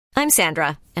I'm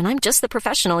Sandra, and I'm just the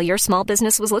professional your small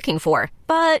business was looking for.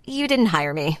 But you didn't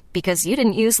hire me because you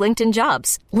didn't use LinkedIn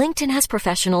Jobs. LinkedIn has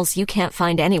professionals you can't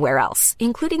find anywhere else,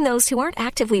 including those who aren't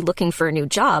actively looking for a new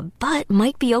job, but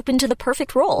might be open to the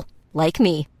perfect role, like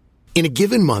me. In a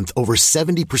given month, over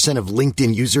 70% of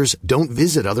LinkedIn users don't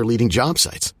visit other leading job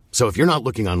sites. So if you're not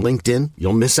looking on LinkedIn,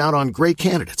 you'll miss out on great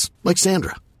candidates like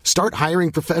Sandra. Start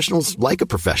hiring professionals like a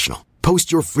professional.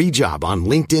 Post your free job on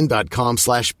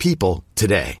linkedin.com/people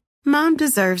today. Mom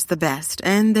deserves the best,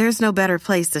 and there's no better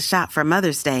place to shop for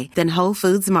Mother's Day than Whole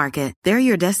Foods Market. They're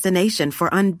your destination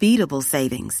for unbeatable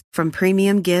savings, from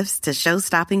premium gifts to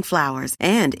show-stopping flowers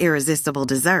and irresistible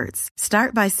desserts.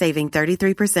 Start by saving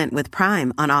 33% with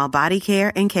Prime on all body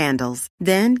care and candles.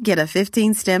 Then get a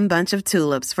 15-stem bunch of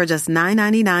tulips for just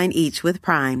 $9.99 each with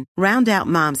Prime. Round out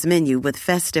Mom's menu with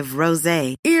festive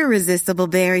rosé, irresistible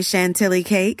berry chantilly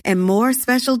cake, and more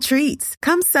special treats.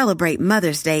 Come celebrate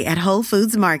Mother's Day at Whole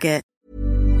Foods Market.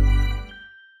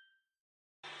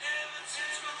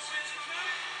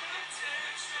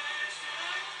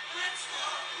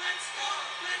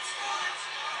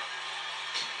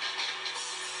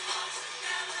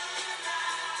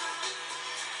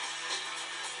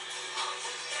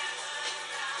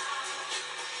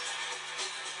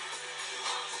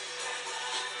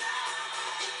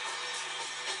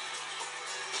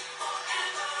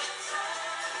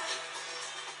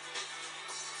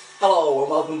 Hello and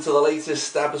welcome to the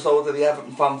latest episode of the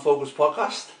Everton Fan Focus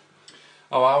podcast.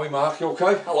 How are we, Mark? You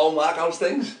okay? Hello Mark, how's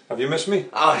things? Have you missed me?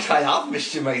 I have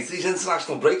missed you, mate. These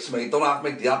international breaks, mate, don't have to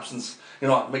make the absence. You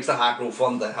know, it makes the heart grow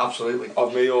fonder, absolutely.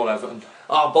 Of me or Everton?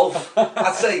 Oh, both.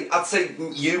 I'd say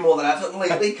you more than Everton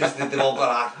lately, because they've all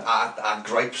got our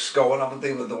gripes going, haven't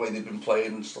they, with the way they've been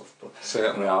playing and stuff. But,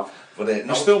 certainly have. But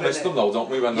we still miss them though, don't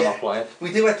we, when they're not playing?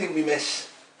 We do. I think we miss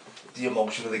the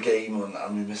emotion of the game,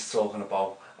 and we miss talking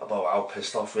about how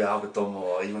pissed off we are with them,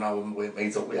 or even how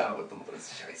made up we are with them. But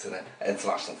it's shite, isn't it?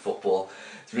 International football,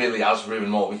 it really has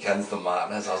ruined more weekends than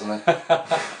Martinez, hasn't it?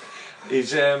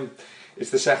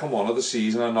 It's the second one of the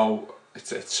season. I know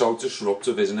it's so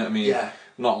disruptive, isn't it? I mean,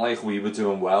 not like we were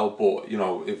doing well, but you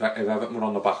know, if Everton were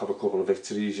on the back of a couple of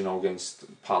victories, you know, against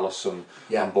Palace and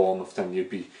Bournemouth, then you'd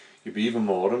be even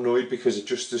more annoyed, because it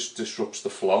just disrupts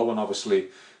the flow, and obviously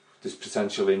there's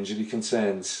potential injury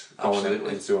concerns going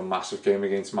into a massive game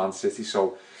against Man City.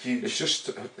 So it's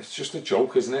just a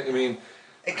joke, isn't it? I mean,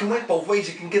 it can work both ways.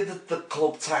 It can give the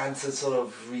club time to sort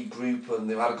of regroup, and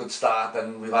they've had a good start,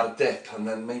 then we've had a dip, and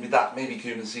then maybe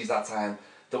Koeman sees that time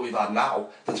that we've had now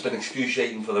that's been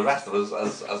excruciating for the rest of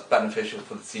us as beneficial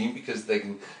for the team, because they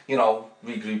can, you know,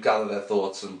 regroup, gather their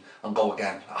thoughts and go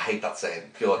again. I hate that saying,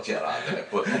 pure Gerrard, isn't it?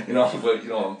 But you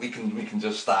know, we can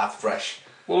just start fresh.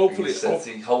 Well, hopefully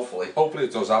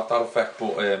it does have that effect,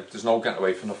 but there's no getting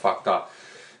away from the fact that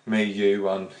me, you,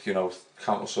 and you know,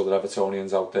 countless other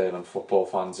Evertonians out there and football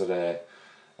fans are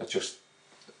just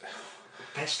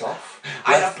pissed off.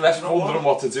 left wondering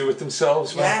what to do with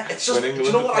themselves when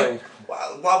England are playing.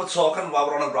 While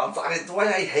we're on a rant, the way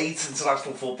I hate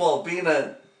international football, being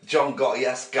a John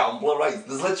Gotti-esque gambler, right?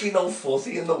 There's literally no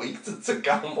footy in the week to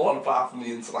gamble on apart from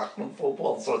the international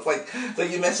football. So it's like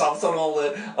you miss out on all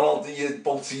the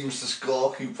both teams to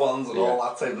score coupons and all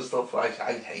that type of stuff. I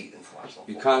hate international football.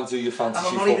 You can't do your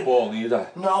fantasy football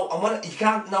either. No, you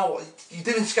can't. No, you're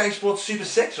doing Sky Sports Super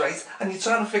 6, right? And you're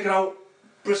trying to figure out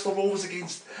Bristol Rovers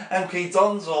against MK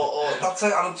Dons or that's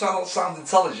it. And I'm trying to sound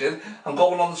intelligent. I'm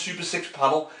going on the Super 6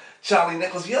 panel. Charlie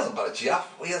Nicholas, he hasn't got a jar.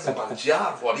 He hasn't got a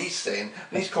jar of what he's saying.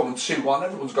 And he's coming 2-1.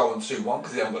 Everyone's going 2-1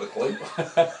 because he hasn't got a clue.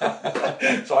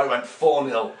 So I went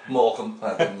 4-0 Morecambe.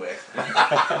 That didn't work.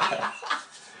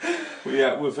 Well,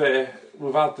 yeah,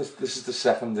 we've had this is the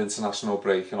second international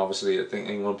break, and obviously I think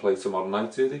England play tomorrow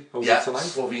night, do they? Tonight?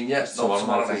 Slovenia.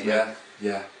 Tomorrow night,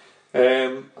 yeah.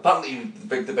 Apparently the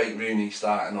big debate, Rooney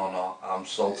starting or not. I'm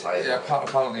so tired. Yeah,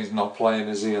 apparently he's not playing,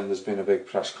 is he? And there's been a big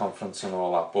press conference and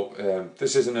all that. But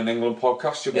this isn't an England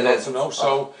podcast, you'll be able to know.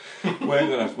 So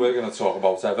we're gonna talk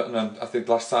about Everton. And I think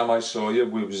last time I saw you,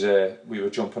 we were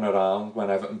jumping around when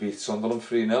Everton beat Sunderland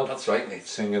 3-0. That's right, mate.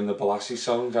 Singing the Balassi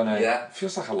song, and it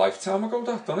feels like a lifetime ago,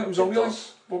 that, doesn't it? It was only like,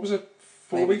 what was it?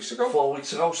 4 weeks ago? 4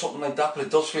 weeks ago, something like that, but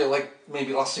it does feel like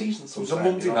maybe last season. It was a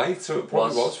Monday night, so it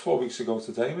probably was 4 weeks ago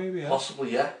today, maybe, yeah.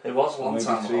 Possibly, yeah. It was a long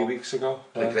time ago. Maybe 3 weeks ago.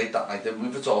 Played great that night.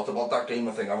 We've talked about that game,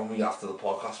 I think, haven't we, after the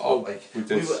podcast? Oh, like, we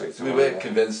did. We were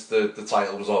convinced the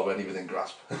title was already within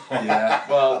grasp. Yeah,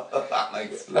 well, that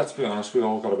night. Let's be honest, we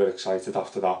all got a bit excited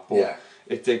after that, but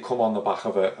it did come on the back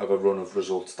of a run of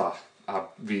results that had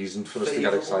reason for us to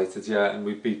get excited, and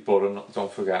we beat Borough,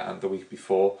 don't forget, and the week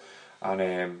before.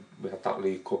 And we had that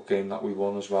League Cup game that we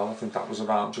won as well. I think that was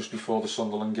around just before the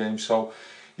Sunderland game. So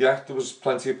Yeah, there was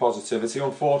plenty of positivity.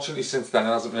 Unfortunately, since then it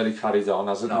hasn't really carried on,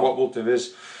 has it? No. What we'll do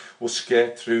is we'll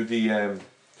skip through the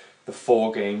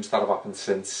 4 games that have happened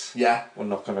since. Yeah. We're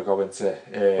not going to go into...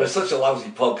 We're such a lousy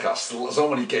podcast. So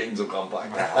many games have gone by.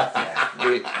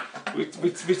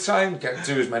 we try and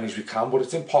do as many as we can, but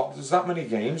it's impossible. There's that many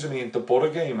games. I mean, the Borough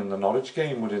game and the Norwich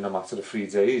game were in a matter of 3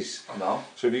 days. I know.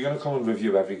 So if you're going to come and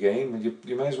review every game,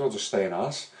 you may as well just stay in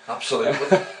ours.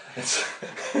 Absolutely.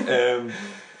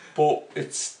 But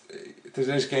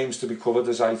there's games to be covered,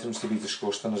 there's items to be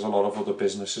discussed, and there's a lot of other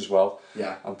business as well.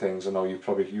 Yeah. And things. I know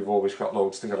you've always got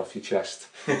loads to get off your chest.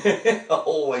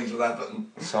 Always with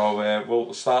Everton. So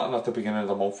we'll starting at the beginning of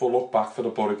the month. We'll look back for the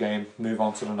Borough game, move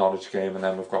on to the Norwich game, and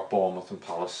then we've got Bournemouth and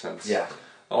Palace. And yeah.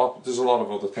 There's a lot of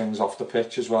other things off the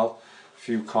pitch as well. A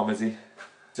few comedy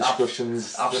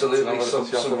discussions. Absolutely.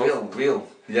 Some real,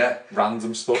 yeah.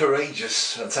 Random stuff.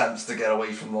 Courageous attempts to get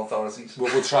away from the authorities.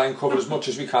 We'll try and cover as much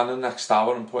as we can in the next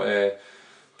hour and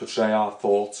portray our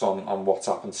thoughts on what's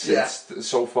happened since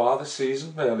so far this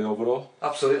season, really, overall.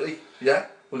 Absolutely, yeah.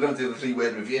 We're going to do the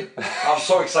 3-word review. I'm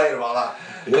so excited about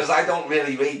that because I don't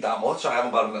really read that much. I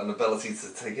haven't got an ability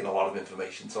to take in a lot of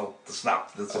information. So the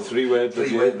 3-word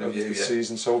review of the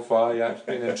season so far. Yeah, it's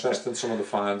been interesting, some of the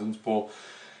findings. But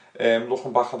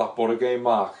looking back at that Borough game,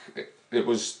 Mark, it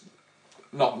was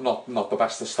not the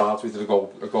best to start. We did a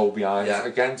goal behind. Yeah.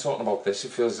 Again, talking about this,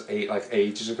 it feels like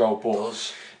ages ago,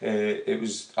 but it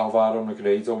was Alvaro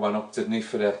Negredo went up, didn't he,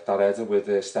 for that header with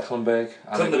Stekelenburg,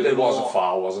 and it was a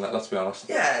foul, wasn't it? Let's be honest.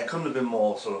 Yeah, it couldn't have been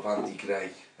more sort of Andy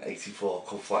Gray 84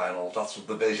 cup final. That's what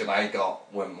the vision I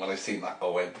got when I seen that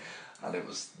go in, and it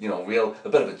was a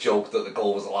bit of a joke that the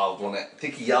goal was allowed, wasn't it? I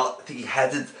think he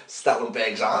headed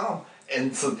Stekelenburg's arm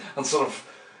into and sort of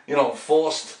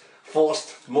forced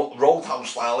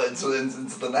Roadhouse style into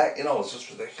the net. It was just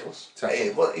ridiculous.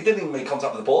 He didn't even make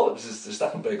contact with the ball. It was his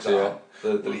Stekelenburg's arm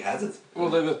that he headed. Well,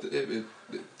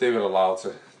 they were allowed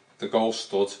to. The goal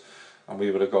stood, and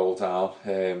we were a goal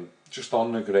down. Just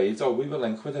on Negredo, we were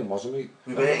linked with him, wasn't we?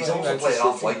 He's also played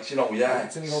off yeah.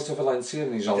 Didn't he go to Valencia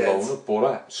and he's on loan at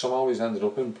Borough? Somehow he's ended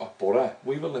up at Borough.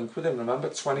 We were linked with him, remember?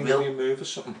 20 million move or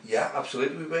something. Yeah,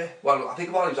 absolutely we were. Well, I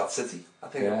think while he was at City,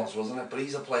 it was, wasn't it? But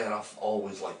he's a player I've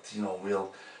always liked,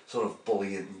 real sort of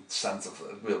bullying sense of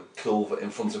real cool in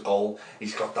front of goal.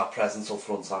 He's got that presence up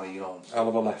front, and hell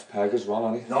of a left peg as well,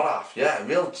 hasn't he? Not half, yeah.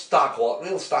 Real star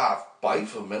buy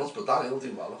for Mills, but that he'll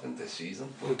do well, I think, this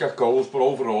season. He'll get goals, but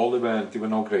overall they were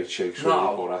no great shakes.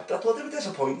 No, really, they were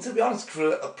disappointing, to be honest,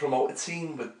 for a promoted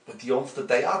team with the youngsters that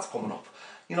they had coming up.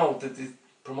 The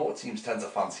promoted teams tend to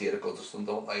fancy Eric Goodison,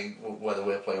 don't they, whether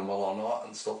we're playing well or not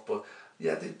and stuff, but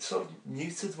yeah, they sort of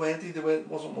muted, weren't they? There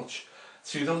wasn't much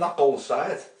to them. That goal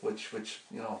aside, which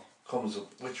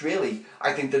really,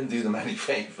 I think, didn't do them any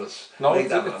favours. No,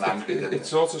 it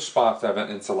sort of sparked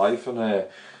Everton into life, and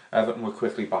Everton were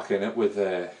quickly back in it with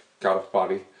Gareth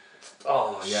Barry.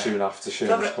 Oh yeah. Soon after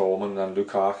Seamus Coleman and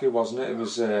Lukaku, wasn't it?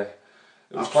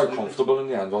 It was quite comfortable in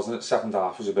the end, wasn't it? Second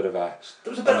half was a bit of a...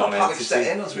 There was a bit of a panic set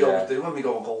in, as we always do when we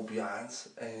go a goal behind.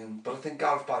 But I think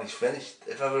Gareth Barry's finished,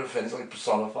 if ever finished,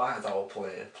 personified how a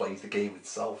player plays the game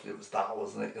itself. It was that,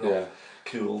 wasn't it?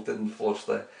 Cool, didn't flush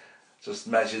there. Just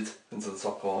measured into the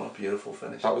top corner, beautiful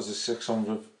finish. That was the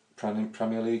 600th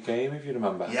Premier League game, if you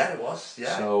remember. Yeah, it was,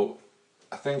 yeah. So,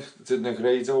 I think, did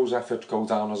Negredo's effort go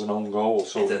down as an own goal?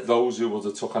 So those who would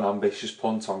have took an ambitious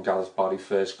punt on Gareth Barry's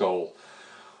first goal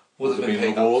would have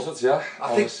been rewarded, yeah.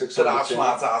 I think there are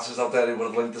smart asses out there who would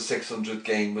have linked the 600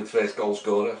 game with first goal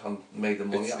scorer and made the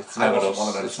money. It's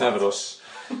never us.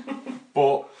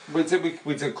 But we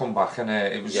did come back, and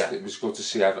it was good to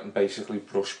see Everton basically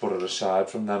brush Borough aside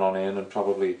from then on in, and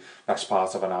probably best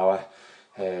part of an hour.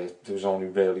 There was only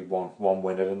really one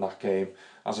winner in that game.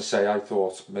 As I say, I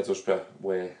thought Middlesbrough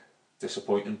were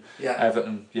disappointing. Yeah.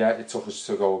 Everton, it took us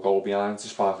to go a goal behind to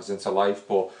spark us into life,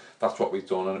 but that's what we've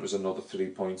done, and it was another 3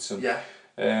 points.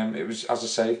 And it was, as I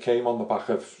say, it came on the back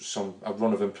of a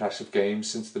run of impressive games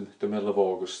since the middle of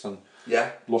August, and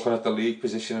looking at the league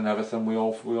position and everything, we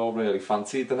all really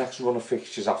fancied the next run of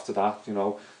fixtures after that.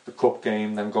 The cup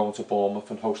game, then going to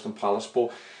Bournemouth and hosting Palace,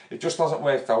 but it just hasn't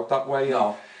worked out that way.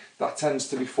 No. That tends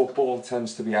to be football, and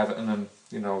tends to be Everton, and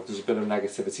there's a bit of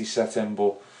negativity set in.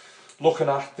 But looking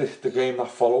at the game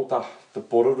that followed that, the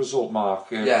Borough result,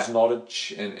 Mark, it was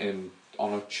Norwich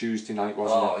on a Tuesday night,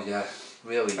 wasn't it? Oh yeah,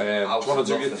 really. Do you want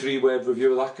to do your 3-word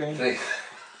review of that game?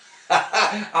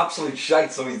 Absolute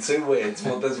shite, only 2 words,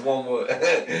 but there's 1 word.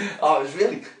 It was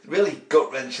really, really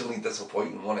gut-wrenchingly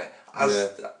disappointing, wasn't it?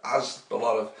 As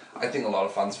I think a lot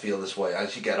of fans feel this way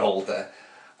as you get older,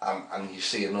 and you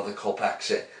see another cup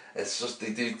exit, it's just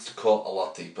they do cut a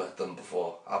lot deeper than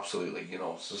before. Absolutely, you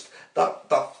know, it's just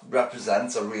that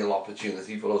represents a real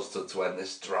opportunity for us to end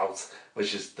this drought,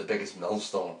 which is the biggest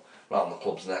millstone around the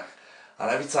club's neck. And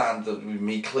every time that we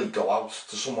meekly go out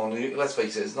to someone who, let's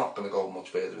face it, is not going to go much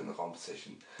further in the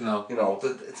competition. No, you know,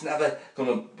 it's never going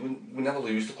to. We never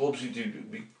lose. The clubs who do,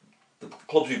 the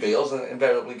clubs who beat us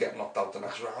invariably get knocked out the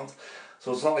next round.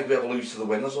 So it's not like we ever lose to the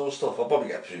winners or stuff. I'll probably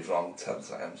get proved wrong 10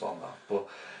 times on that, but.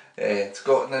 To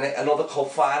go in another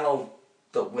cup final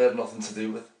that we had nothing to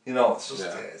do with, you know, it's just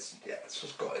it's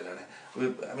just gutting, isn't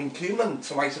it? I mean, Koeman,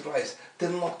 to my surprise,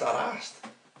 didn't look that arsed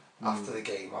after the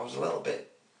game. I was a little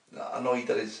bit annoyed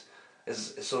at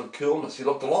his sort of coolness. He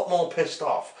looked a lot more pissed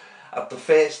off at the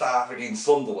first half against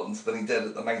Sunderland than he did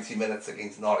at the 90 minutes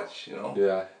against Norwich. You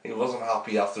know, he wasn't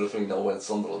happy after a 3-0 win at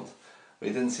Sunderland. But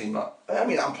he didn't seem that. I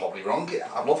mean, I'm probably wrong.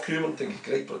 I love Koeman, think he's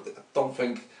great, but I don't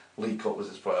think League Cup was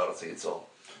his priority at all.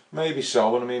 Maybe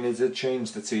so, and I mean, he did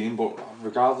change the team, but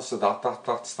regardless of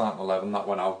that starting 11 that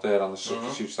went out there and the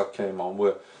substitutes that came on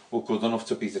were good enough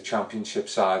to beat the Championship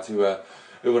side who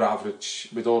were average.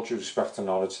 With all due respect to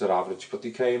Norwich, they're average, but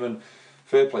they came and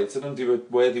fair play to them. They were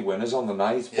worthy winners on the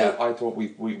night. But I thought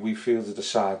we fielded a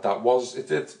side that was it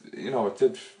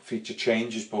did feature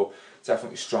changes, but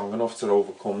definitely strong enough to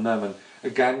overcome them. And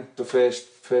again, the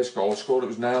first goal scored, it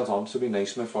was nailed on to be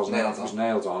Naismith, wasn't it? It was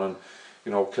nailed on, and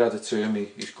you know, credit to him,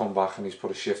 he's come back and he's put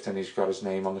a shift in, he's got his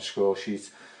name on the score sheet.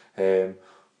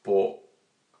 But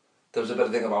there was a bit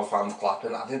of thing about fans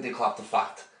clapping. I think they clapped the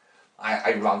fact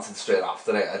I ranted straight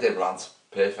after it. I did rant,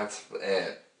 perfect,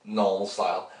 normal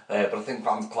style. But I think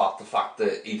fans clapped the fact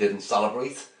that he didn't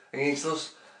celebrate against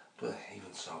us. But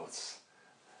even so, it's,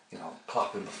 you know,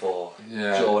 clapping before,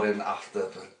 during, after.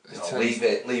 But you know, leave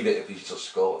it if he's just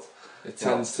scored. It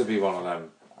tends to be one of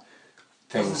them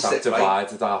things that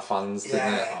divided our fans,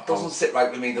 didn't it? It doesn't sit right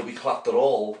with me that we clapped at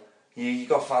all. You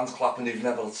got fans clapping who've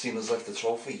never seen us lift the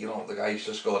trophy, you know, the guy who's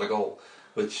just scored a goal,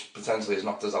 which potentially has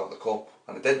knocked us out of the cup,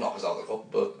 and it did knock us out of the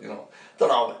cup, but, you know, don't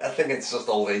know, I think it's just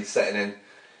old age setting in,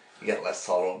 you get less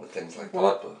tolerant with things like that.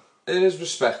 But it is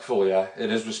respectful, it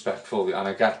is respectful, and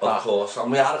I get that. Of course, and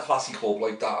we are a classy club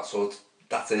like that, so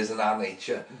that is in our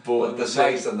nature. But there's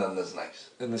nice and then there's nice.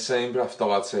 In the same breath,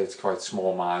 though, I'd say it's quite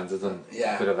small-minded and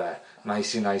a bit of a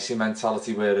nicey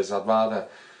mentality, whereas I'd rather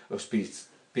us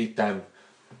beat them,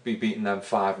 be beating them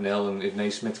 5-0, and if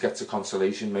Naismith gets a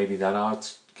consolation, maybe then I'd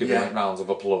give him rounds of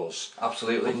applause.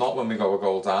 Absolutely. But not when we go a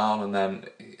goal down, and then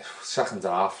second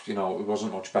half, you know, it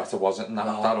wasn't much better, was it? And that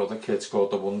other kid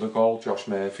scored the wonder goal, Josh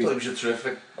Murphy. Well, it was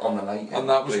terrific on the night. And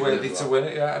that was worthy to win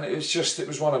it, and it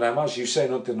was one of them, as you say,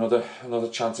 another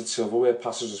chance at silverware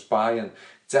passes us by, and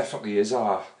definitely is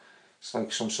it's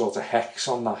like some sort of hex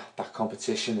on that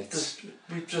competition.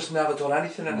 We've just never done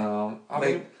anything in it.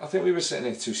 I think we were sitting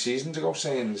here 2 seasons ago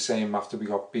saying the same after we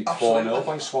got beat 4-0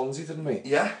 by Swansea, didn't we?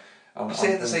 Yeah. We're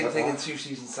saying the same thing in 2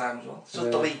 seasons' time as well. It's just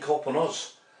the League Cup and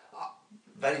us.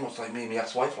 Very much like me and my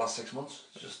ex-wife last 6 months.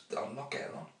 I'm not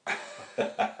getting on.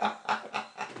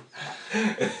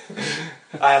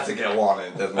 I had to get one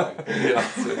in, didn't I?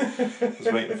 I was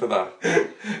waiting for that.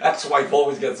 Ex-wife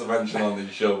always gets a mention on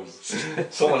these shows.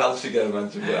 Someone else should get a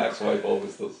mention, but ex-wife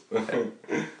always does.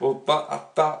 Well,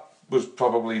 that was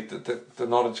probably the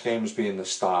Norwich game has been the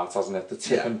start, hasn't it? The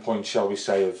tipping point, shall we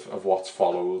say, of what's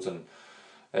followed, and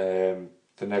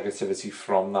the negativity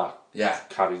from that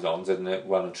carried on, didn't it?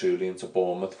 Well and truly into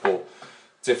Bournemouth, but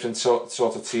different sort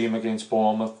of team against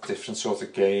Bournemouth, different sort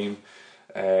of game.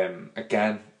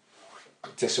 Again,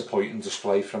 disappointing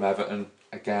display from Everton.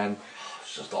 Again,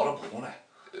 it's just horrible, wasn't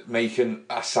it? Making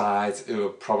a side who are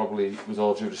probably, with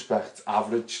all due respect,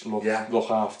 average look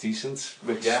half decent,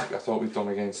 which I thought we'd done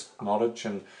against Norwich.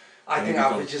 And I think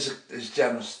average is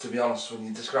generous, to be honest, when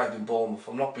you're describing Bournemouth.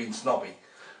 I'm not being snobby,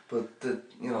 but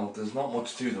there's not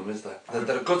much to them, is there?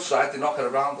 They're a good side, they knock it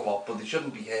around a lot, but they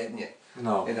shouldn't be hurting you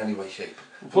in any way, shape.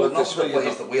 But not the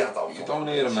ways that we had out. You don't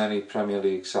hear many Premier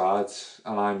League sides,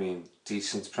 and I mean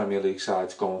decent Premier League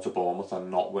sides, going to Bournemouth and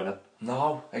not winning.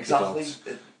 No, exactly.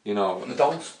 You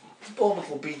don't. Bournemouth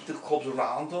will beat the clubs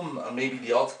around them, and maybe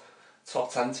the odd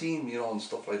top 10 team, and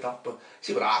stuff like that. But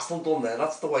see what Arsenal done there,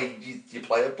 that's the way you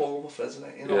play at Bournemouth, isn't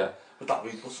it? With that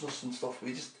ruthlessness and stuff.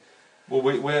 Well,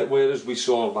 whereas we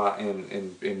saw that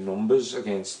in numbers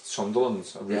against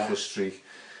Sunderland, a ruthless streak,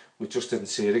 we just didn't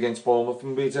see it against Bournemouth.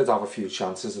 And we did have a few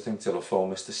chances. I think Deulofeu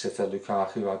missed a sitter,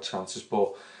 Lukaku had chances,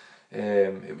 but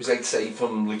it was great save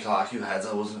from Lukaku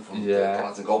header, wasn't it, from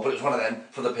the goal? But it was one of them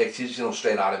for the pictures,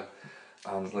 straight at him.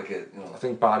 And I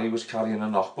think Barry was carrying a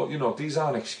knock, but these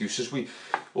aren't excuses. We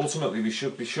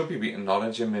should be beating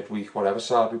Norwich in midweek, whatever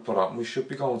side we put out, and we should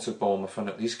be going to Bournemouth and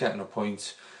at least getting a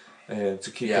point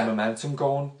to keep the momentum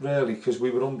going, really, because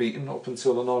we were unbeaten up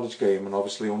until the Norwich game, and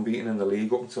obviously unbeaten in the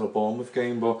league up until the Bournemouth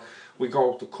game. But we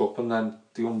go out the cup, and then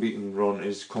the unbeaten run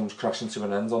comes crashing to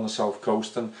an end on the south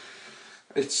coast, and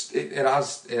it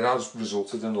has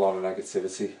resulted in a lot of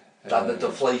negativity. And the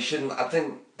deflation, I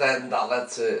think, then that led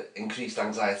to increased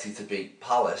anxiety to beat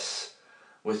Palace,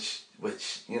 which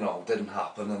didn't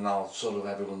happen, and now sort of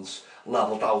everyone's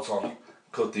levelled out on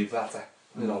could do better.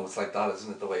 It's like that,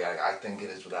 isn't it? The way I think it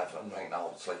is with Everton right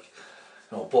now. It's like,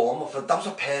 Bournemouth, that was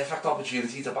a perfect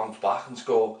opportunity to bounce back and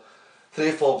score 3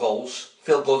 or 4 goals,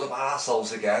 feel good about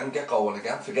ourselves again, get going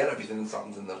again, forget everything that's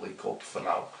happened in the League Cup for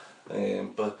now.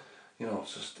 But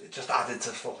it just added to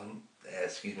fucking,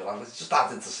 excuse me, it just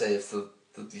added to save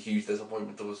the huge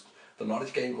disappointment that was the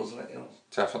Norwich game, wasn't it?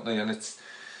 Definitely, and it's,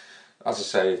 as I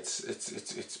say,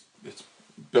 it's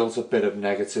built a bit of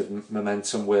negative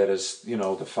momentum, whereas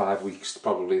the 5 weeks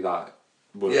probably that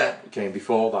came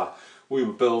before that, we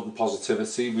were building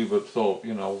positivity. We would thought,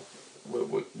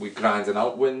 we're grinding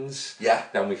out wins. Yeah.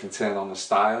 Then we can turn on the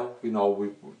style.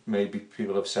 Maybe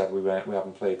people have said we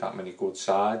haven't played that many good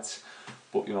sides,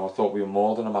 but I thought we were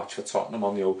more than a match for Tottenham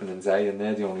on the opening day, and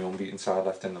they're the only unbeaten side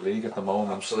left in the league at the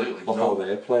moment. Absolutely. Look how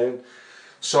they're playing.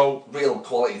 So real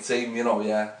quality team,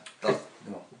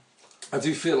 I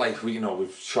do feel like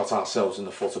we've shot ourselves in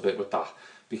the foot a bit with that,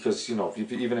 because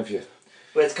even if you...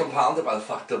 But it's compounded by the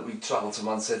fact that we travelled to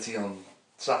Man City on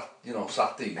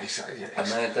Saturday, exactly. And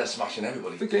then they're smashing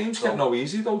everybody. The games get no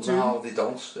easy though, do No, they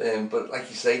don't. But like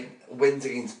you say, wins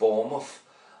against Bournemouth,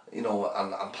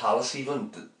 and Palace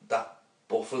even, that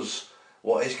buffers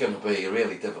what is going to be a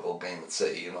really difficult game at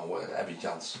City. Where every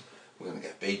chance we're going to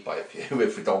get beat by a few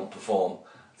if we don't perform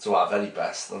to our very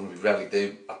best, and we rarely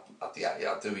do at the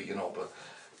Etihad, do we? But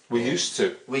we used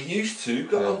to.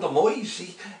 Under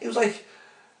Moyes. It was like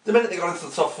the minute they got into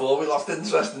the top 4, we lost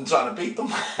interest in trying to beat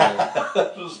them.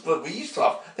 But we used to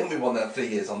have. I think we won there 3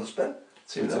 years on the spin.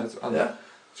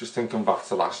 Just thinking back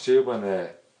to last year when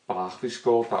Barkley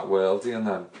scored that worldie, and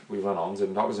then we went on.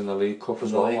 That was in the League Cup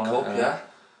as well. League Cup,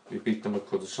 we beat them at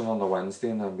Goodison on the Wednesday,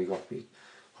 and then we got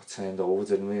turned over,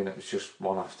 didn't we? And it was just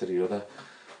one after the other.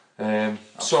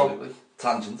 Absolutely.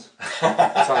 Tangent.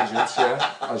 Tangents,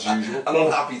 yeah, as usual. An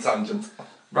unhappy tangent.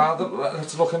 Rather,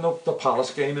 let's look at the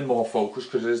Palace game in more focus,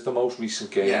 because it is the most recent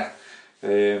game. Yeah.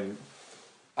 And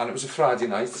it was a Friday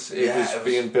night. It was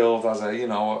being billed as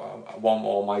one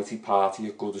almighty party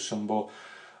at Goodison, but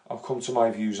I'll come to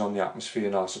my views on the atmosphere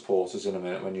and our supporters in a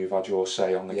minute when you've had your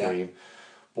say on the game.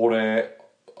 But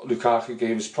Lukaku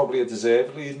gave us probably a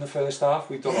deserved lead in the first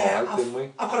half. We've done alright, didn't we?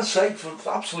 I've got to say,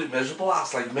 for absolute miserable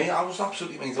ass like me, I was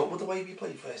absolutely made up with the way we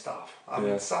played first half.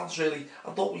 It sounds really... I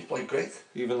thought we played great.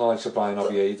 Even the likes of Brian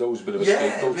Oviedo was a bit of a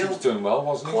scapegoat. He was doing well,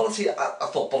 wasn't he? Quality. I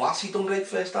thought Balassi done great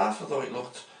first half. I thought he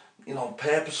looked,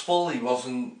 purposeful. He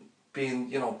wasn't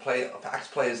being,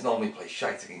 ex-players normally play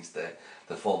shite against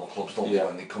the former clubs, don't they,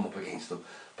 when they come up against them.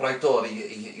 But I thought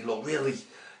he looked really...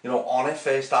 on it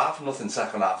first half, nothing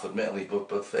second half, admittedly,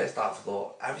 but first half I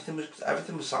thought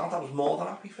everything was sound. I was more than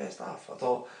happy first half. I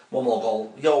thought one more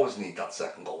goal. You always need that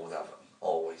second goal with Everton,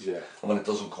 always. Yeah. And when it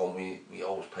doesn't come, we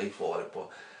always pay for it. But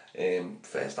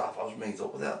first half I was made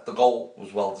up with it. The goal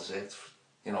was well deserved.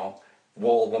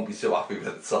 Wall won't be too happy with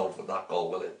itself with that goal,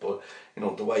 will it? But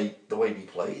the way we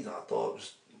played, I thought it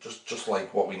was just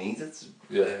like what we needed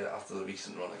after the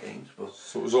recent run of games. But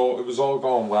so it was all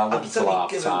going well until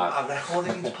half time. A record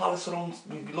against Palace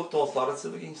we looked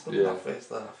authoritative against them in that first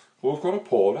half. Well, we've got a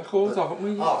poor record, haven't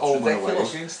we? It's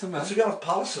ridiculous. Against them, to be honest,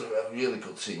 Palace are a really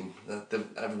good team.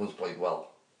 Everyone's played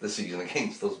well this season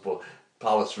against us, but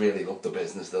Palace really looked the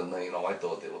business, didn't they? I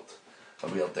thought they looked a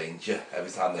real danger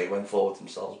every time they went forward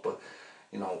themselves. But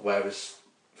whereas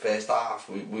first half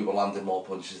we were landing more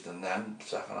punches than them.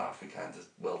 Second half we kind of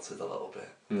wilted a little bit.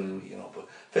 But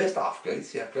first half great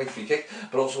free kick.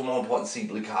 But also more important to see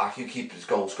Lukaku keep his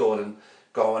goal scoring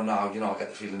going now. I get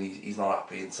the feeling he's not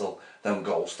happy until them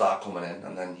goals start coming in,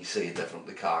 and then you see a different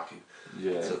Lukaku.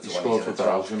 Yeah, he scored for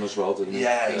Belgium as well, didn't he?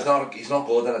 Yeah, he's not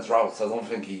good in a drought. I don't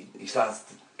think he starts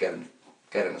to get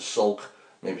in a sulk.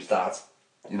 Maybe starts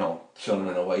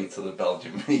shunning away to the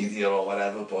Belgian media or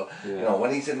whatever. But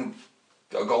when he's in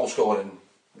a goal scoring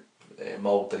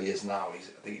mode that he is now, I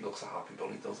think he looks a happy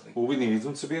bunny, doesn't he? Well, we need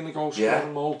him to be in the goal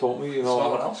scoring mode, don't we? There's no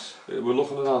one else. We're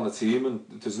looking around the team, and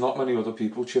there's not many other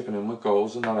people chipping in with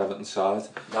goals in that Everton side.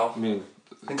 No. I mean,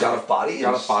 Gareth Barry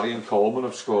and Coleman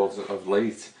have scored of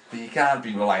late. But you can't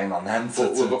be relying on them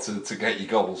to get your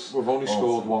goals. We've only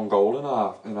scored one goal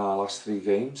in our last 3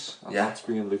 games, and that's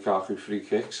being Lukaku free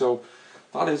kick. So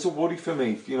that is a worry for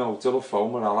me. Deulofeu,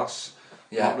 Morales,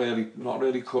 Not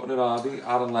really cutting it hard.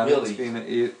 Aaron Lennon's been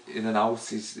in and out.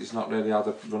 He's not really had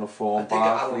a run of form. I think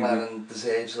Aaron Lennon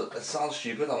deserves, it sounds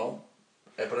stupid, I know,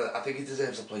 but I think he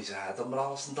deserves a place ahead of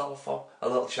Morales and Delafeu, a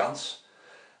little chance.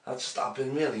 I've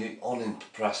been really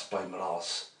unimpressed by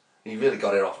Morales. He really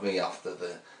got it off me after I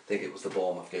think it was the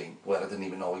Bournemouth game, where I didn't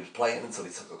even know he was playing until he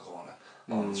took a corner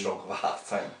on the stroke of half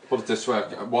time. Put it this way,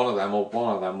 one of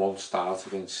them won't start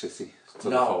against City.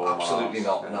 No, absolutely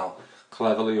not. No.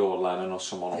 Cleverly or Lennon or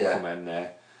someone will come in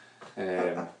there.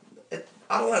 Aaron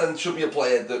Lennon should be a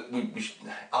player that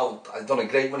I've done it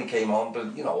great when he came on, but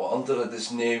under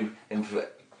this new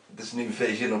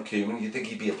vision of Koeman, you'd think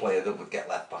he'd be a player that would get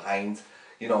left behind.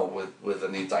 With a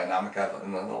new dynamic,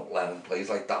 and Lennon plays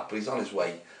like that, but he's on his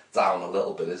way down a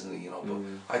little bit, isn't he? But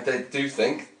I do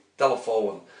think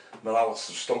Delafeu and Morales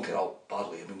have stunk it out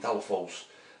badly. I mean, Delafeu's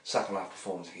second half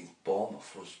performance against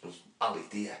Bournemouth was Ali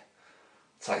Dia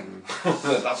type.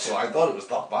 That's what I thought. It was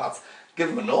that bad. Give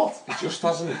him a note. It just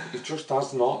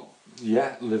has not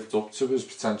yet lived up to his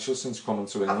potential since coming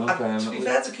to England. And to be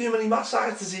fair to Koeman, he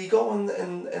massaged his ego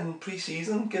in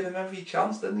pre-season, giving him every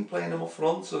chance, didn't he? Playing him up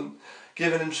front and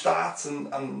giving him starts,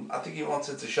 and I think he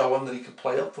wanted to show him that he could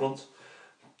play up front.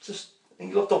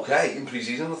 He looked okay in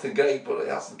pre-season, nothing great, but he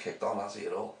hasn't kicked on, has he,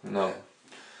 at all? No.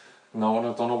 No, and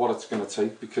I don't know what it's going to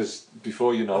take, because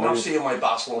before you know it... I'm seeing my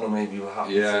Barcelona maybe will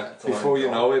happen. Yeah, before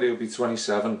you know it, he'll be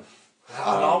 27.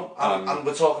 I know, and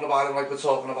we're talking about him like we're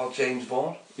talking about James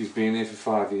Vaughan. He's been here for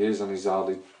 5 years and he's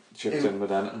hardly chipped in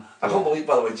with anything. I can't believe,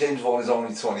 by the way, James Vaughan is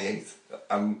only 28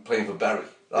 and playing for Bury.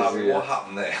 What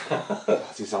happened there?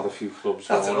 He's had a few clubs.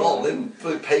 That's it all,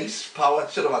 pace, power,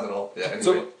 should have had it all. Yeah, anyway.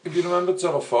 So, if you remember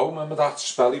Delafeu, remember that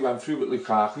spell he went through with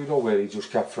Lukaku, where he just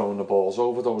kept throwing the balls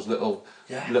over those little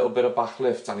bit of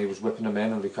backlift, and he was whipping them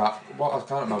in, and Lukaku, I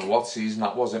can't remember what season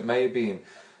that was. It may have been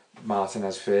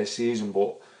Martinez's first season,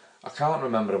 but I can't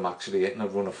remember him actually hitting a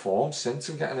run of form since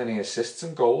and getting any assists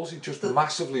and goals. He's just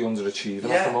massively underachieving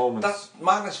at the moment. That's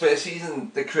Martinez's first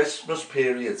season, the Christmas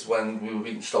periods when we were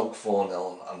beating Stoke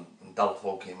 4-0 and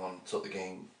Delafeu came on and took the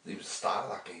game. He was the star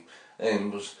of that game.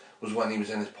 And was when he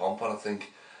was in his pomp, I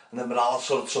think. And then Morales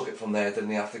sort of took it from there, didn't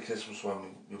he, after Christmas when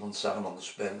we won 7 on the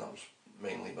spin. That was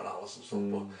mainly Morales and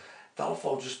stuff. But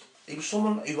Delafeu he was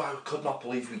someone who I could not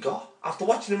believe we got. After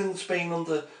watching him in the Spain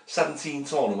under-17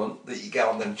 tournament that you get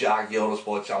on them Jag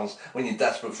Eurosport channels when you're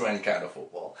desperate for any kind of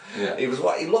football,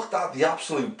 he looked at the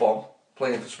absolute bomb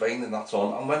playing for Spain in that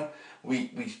tournament. And when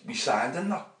we signed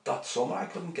him that summer, I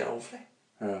couldn't get over it.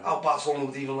 Yeah. How Barcelona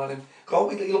would even let him go.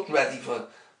 He looked ready for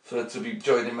to be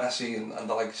joining Messi and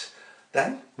the likes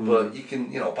then. But you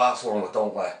can, Barcelona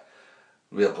don't let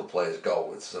real good players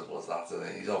go. It's simple as that.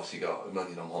 He's obviously got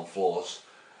 1,000,001 flaws.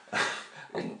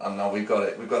 and now we've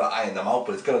got to iron them out,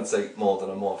 but it's going to take more than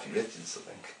a Morphy Hitchens, I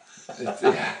think.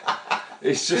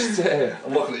 It's just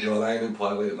I'm looking at you on ironing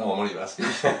pile. No, I'm only messing.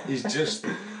 He is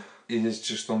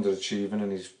just underachieving,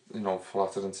 and he's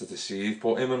flattering to deceive.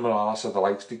 But him and Morales are the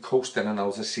likes, they coast in and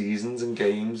out of seasons and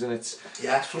games, and it's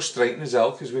frustrating as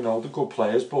hell because we know they're good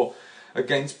players. But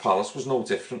against Palace was no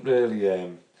different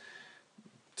really.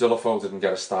 Delafeu didn't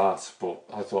get a start, but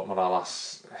I thought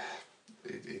Morales.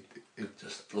 He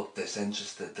just looked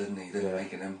disinterested, didn't he? Didn't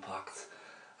make an impact.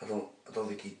 I don't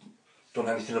think he'd done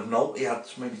anything of note. He had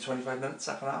maybe 25 minutes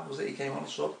second half, was it? He came on a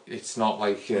sub. It's not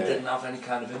like he didn't have any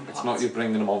kind of impact. It's not you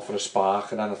bringing him on for a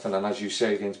spark and anything. And as you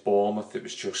say against Bournemouth, it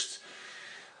was just.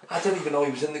 I didn't even know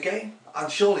he was in the game.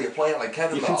 And surely a player like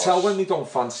Kevin You can tell when they don't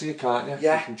fancy you, can't you?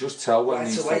 Yeah. You can just tell when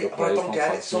these type of players I don't get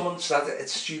fancy. it. Someone said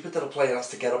it's stupid that a player has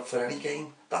to get up for any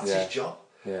game. That's his job.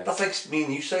 Yeah. That's like me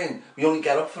and you saying we only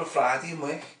get up for a Friday and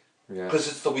work. Because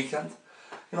it's the weekend.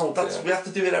 We have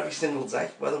to do it every single day,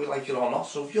 whether we like it or not.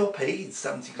 So if you're paid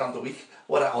 70 grand a week,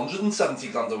 or 170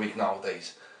 grand a week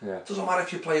nowadays, it doesn't matter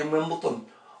if you're playing Wimbledon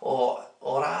or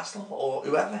Arsenal or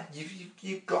whoever,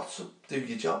 you've got to do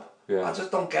your job. Yeah. I just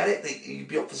don't get it. You'd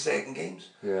be up for certain games.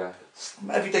 Yeah.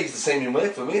 Every day's the same in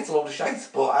work for me. It's a load of shite,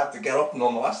 but I have to get up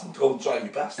nonetheless and go and try my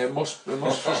best. It must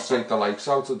frustrate the likes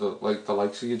out of the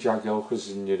likes of your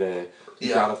Jagielkas and your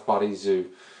Gareth Barrys who.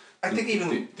 I think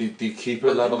even they keep a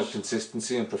level of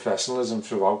consistency and professionalism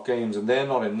throughout games, and they're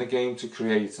not in the game to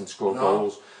create and score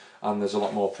goals. And there's a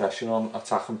lot more pressure on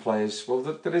attacking players. Well,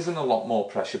 there isn't a lot more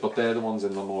pressure, but they're the ones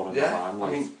in the more in the limelight.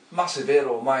 I mean, massive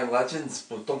hero of mine, legends,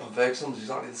 but Duncan Ferguson was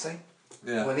exactly the same.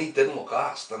 Yeah. When he didn't look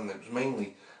arsed, then it was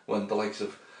mainly when the likes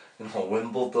of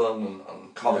Wimbledon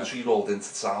and Coventry rolled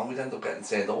into town, we'd end up getting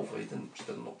turned over. He didn't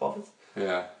look bothered.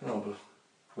 Yeah.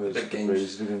 But big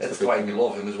games. It's why we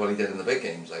love him, is what he did in the big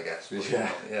games, I guess.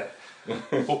 But,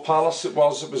 But Palace, it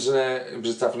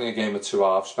was definitely a game of two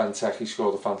halves. Benteke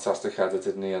scored a fantastic header,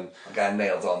 didn't he? And again,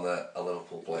 nailed on a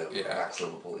Liverpool player. Yeah,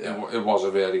 ex-Liverpool. Yeah, it was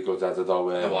a really good header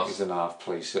though. It was. He's in half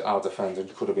place. Our defending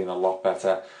could have been a lot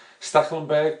better.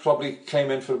 Stekelenburg probably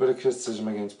came in for a bit of criticism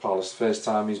against Palace. First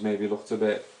time he's maybe looked a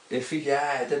bit iffy.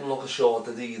 Yeah, it didn't look assured,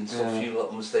 did he? And some few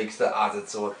little mistakes that added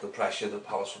to it, the pressure that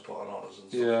Palace were putting on us.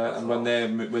 And yeah, and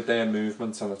when with their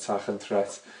movement and attack and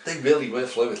threat, they really were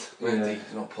fluid, weren't they?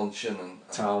 You know, punching and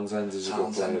Townsend is a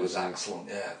good player. Was excellent.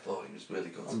 Yeah, I thought he was really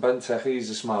good. And Benteke, he's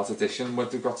a smart addition. When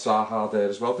they've got Zaha there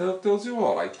as well, they'll do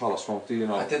all right. Palace won't they? You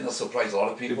know. I think they'll surprise a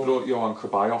lot of people. They brought Johan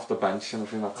Cabaye off the bench, and I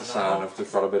think that's a sign of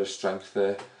they've got a bit of strength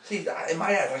there. See, in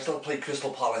my head, I still play Crystal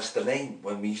Palace the name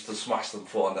when we used to smash them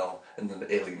 4-0 in the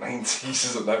early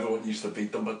 90s, and everyone used to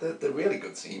beat them. But they're a really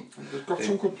good team. They've got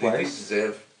some good players. They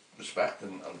deserve respect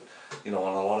and you know,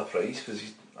 and a lot of praise, because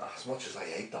as much as I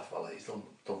hate that fella, he's done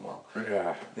well.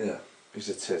 Yeah. He's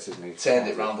a tit, isn't he? Turned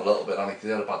it round a little bit, and he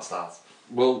had a bad start.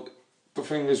 Well, the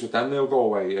thing is with them, they'll go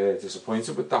away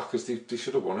disappointed with that, because they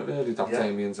should have won it really. That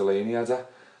Damien Delaney header.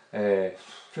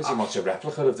 Pretty much a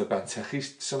replica of the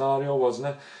Benteke scenario, wasn't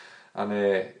it? And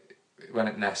when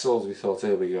it nestled, we thought,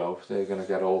 here we go, they're going to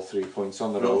get all 3 points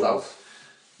on the road.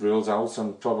 Ruled out,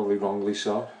 and probably wrongly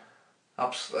so.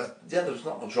 Absolutely. Yeah, there was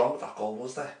not much wrong with that goal,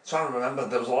 was there? I'm trying to remember,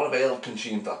 there was a lot of ale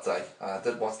consumed that day. I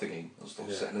did watch the game. I was still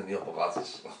sitting in the upper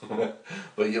classes.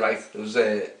 But you're right, it was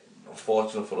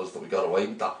unfortunate for us that we got away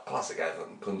with that. Classic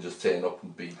Everton, couldn't just turn up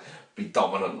and be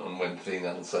dominant and win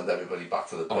 3-0 and send everybody back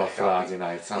to the on a Friday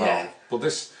night. I know. But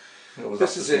this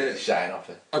is shine off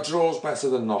it. A draw's better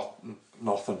than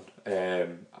nothing,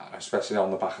 especially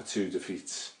on the back of 2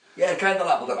 defeats. Yeah, kind of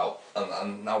levelled it out,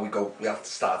 and now we have to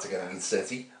start again in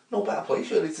City. No better place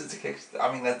really to kick.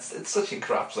 I mean, it's such a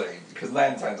crap saying, because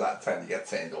 9 times out of 10 you get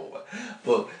turned over.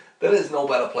 But there is no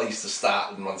better place to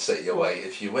start than Man City away.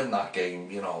 If you win that game,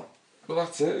 you know. Well,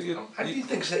 that's it. How do you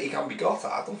think City can be got?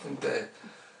 I don't think they.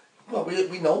 Well,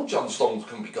 we know John Stones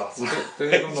can be got.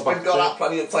 They're on the back. He's been got that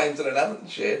plenty of times in an Everton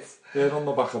shirt. They're on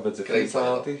the back of a defeat,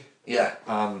 aren't they? Yeah.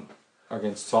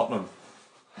 Against Tottenham.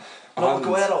 No,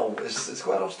 Aguero. Is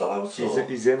Aguero still out?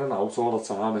 He's in and out all the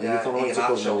time. And yeah, you don't know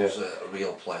Iheanacho's a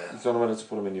real player. You don't know whether to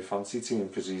put him in your fancy team,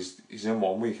 because he's in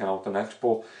one week and out the next.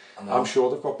 But I'm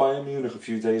sure they've got Bayern Munich a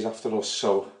few days after us,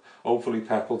 so hopefully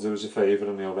Pep will do us a favour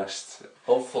and he'll rest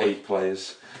 8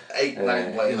 players. 9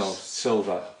 players. You know,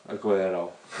 Silva,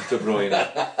 Aguero, De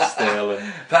Bruyne,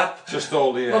 Sterling. Pep, just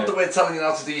all the... not that we're telling you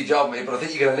how to do your job, mate, but I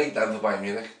think you're going to need them for Bayern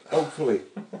Munich. Hopefully.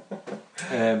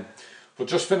 But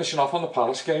just finishing off on the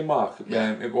Palace game, Mark,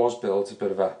 it was billed a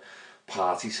bit of a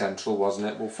party central, wasn't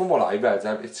it? Well, from what I read,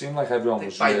 it seemed like everyone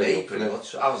was really up for pretty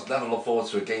much. I was never looking forward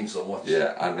to a game so much.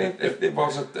 Yeah, and it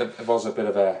was a bit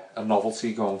of a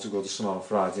novelty going to Goodison on a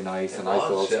Friday night, I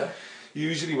thought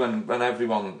usually when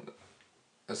everyone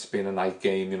has been a night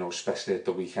game, you know, especially at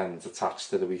the weekend,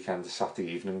 attached to the weekend, the Saturday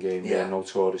evening game, they're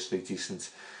notoriously decent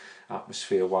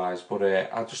atmosphere wise, but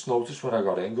I just noticed when I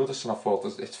got in Goodison, I thought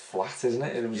it's flat, isn't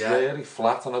it? It was really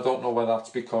flat, and I don't know whether that's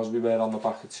because we were on the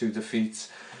back of 2 defeats.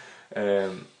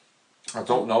 I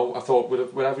don't know. I thought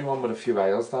with everyone with a few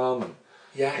ales down, and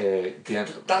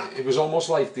it was almost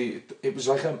like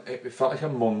it felt like a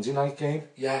Monday night game.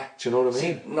 Yeah. Do you know what I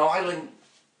mean? No,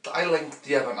 I linked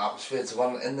the Everton atmosphere to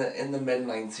one in the mid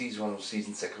 90s when I was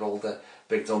season ticket holder,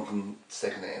 Big Duncan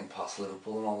sticking it in past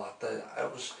Liverpool and all that.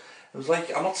 It was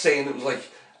like, I'm not saying it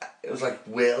was like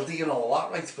worldy and all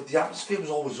that, right? But the atmosphere was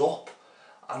always up,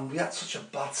 and we had such a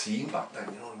bad team back then.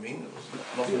 You know what I mean? There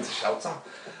was nothing to shout at.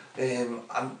 And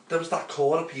there was that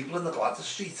core of people in the Gladys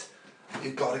Street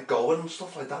who got it going and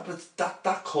stuff like that, but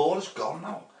that core is gone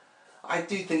now. I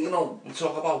do think, you know, we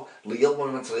talk about Lille, when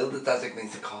we went to Lille, the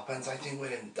designated cop-ends, I think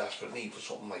we're in desperate need for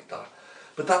something like that.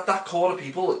 But that core of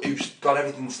people who got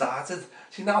everything started.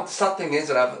 See, now the sad thing is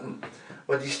at Everton,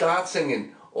 when you start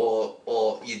singing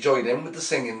or you join in with the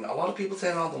singing, a lot of people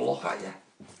turn around and look at you.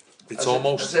 It's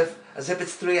almost as if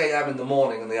it's 3 a.m. in the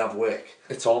morning and they have work.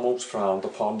 It's almost frowned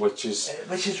upon, which is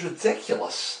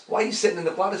ridiculous. Why are you sitting in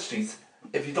the Gladys Street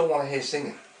if you don't want to hear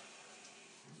singing?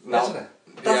 No. Isn't it?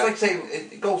 But that's like saying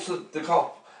it goes to the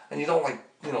cop and you don't like,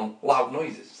 you know, loud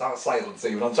noises. It's not silence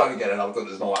even. I'm trying to get it out that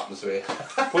there's no atmosphere.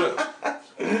 But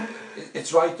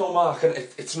it's right though, Mark, and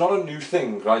it's not a new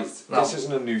thing, right? No. This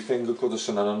isn't a new thing at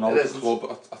Goodison, and I know the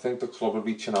club. I think the club are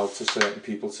reaching out to certain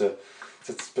people to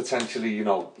potentially, you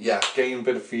know, gain a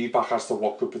bit of feedback as to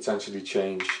what could potentially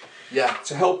change. Yeah.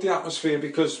 To help the atmosphere,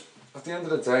 because at the end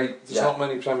of the day, there's not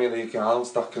many Premier League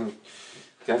grounds that can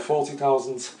get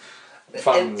 40,000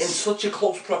 fans... In such a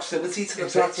close proximity to the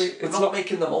pitch, we're not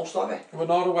making the most of it. We're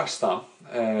not a West Ham,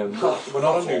 we're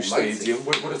not a new stadium,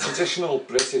 we're a traditional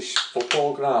British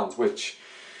football ground, which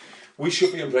we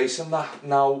should be embracing that.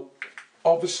 Now,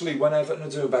 obviously, when Everton are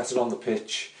doing better on the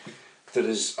pitch, there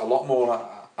is a lot more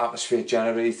atmosphere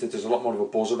generated, there's a lot more of a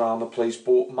buzz around the place,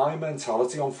 but my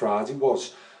mentality on Friday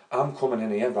was, I'm coming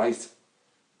in here, right,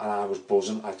 and I was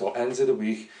buzzing. I thought, end of the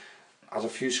week, had a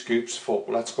few scoops, thought,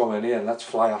 let's go in here and let's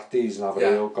fly at these and have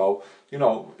a real go. You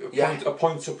know, a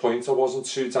point to point, I wasn't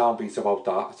too downbeat about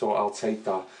that. I thought, I'll take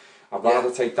that. I'd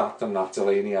rather take that than that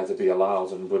Delaney had to be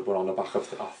allowed, and we're on the back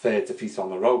of our third defeat on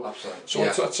the road.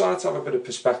 Absolutely. So I tried to have a bit of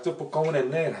perspective, but going in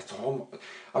there,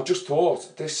 I just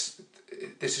thought, this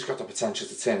has got the potential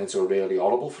to turn into a really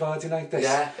horrible Friday night, this.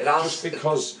 Yeah, it has. Just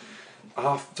because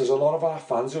there's a lot of our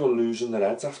fans who are losing their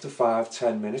heads after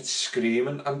 5-10 minutes,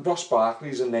 screaming, and Ross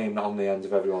Barkley's a name on the end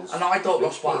of everyone's... And I thought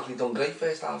Ross Barkley done great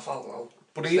first half.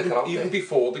 But even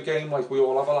before the game, like, we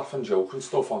all have a laugh and joke and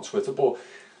stuff on Twitter, but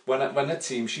when the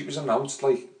team sheet was announced,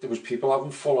 like, there was people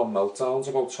having full-on meltdowns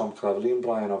about Tom Cleverley and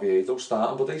Brian Oviedo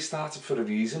starting, but they started for a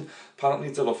reason. Apparently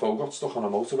Deulofeu got stuck on a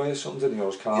motorway or something, didn't he?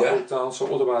 Or his car broke down,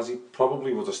 so otherwise he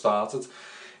probably would have started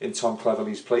in Tom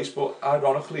Cleverley's place. But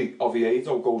ironically,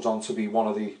 Oviedo goes on to be one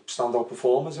of the standout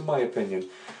performers, in my opinion.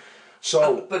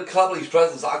 So, but Cleverley's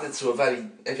presence added to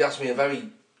if you ask me, a very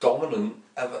dominant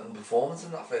Everton performance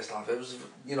in that first half. It was,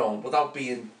 you know, without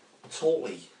being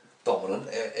totally dominant,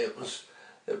 it was...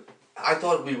 I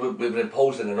thought we were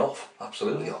imposing enough,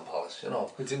 absolutely, on Palace, you know.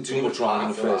 We didn't do much wrong in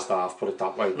the first half, put it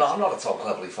that way. No, I'm not a Tom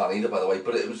Cleverley fan either, by the way,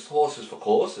 but it was horses for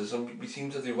courses, and we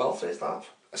seemed to do well first half.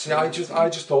 See, I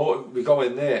just thought we go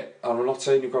in there, and I'm not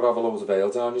saying you've got to have a load of ale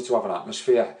down you to have an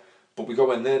atmosphere, but we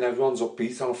go in there and everyone's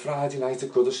upbeat on a Friday night at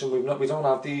Goodison. We don't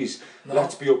have these. No.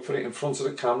 Let's be up for it in front of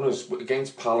the cameras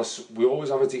against Palace. We always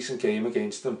have a decent game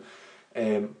against them.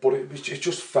 But it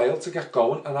just failed to get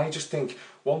going, and I just think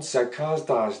once Zedcars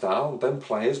dies down, then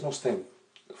players must think,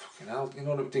 fucking hell, you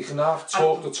know, they can have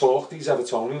the talk, these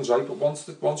Evertonians, right? But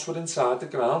once we're inside the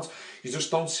ground, you just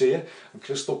don't see it. And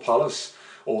Crystal Palace,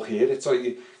 or here, it's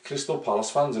like Crystal Palace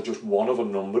fans are just one of a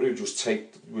number who just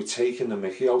we're taking the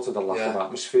mickey out of the lack of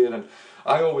atmosphere. And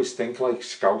I always think, like,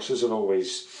 Scousers are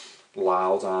always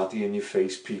loud, hardy, in your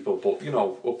face people, but, you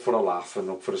know, up for a laugh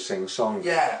and up for a sing-song.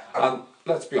 Yeah. And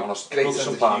let's be honest,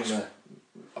 Goodison Park's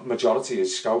majority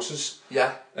is Scousers.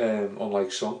 Yeah.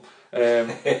 Unlike some. But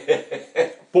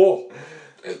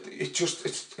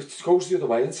it goes the other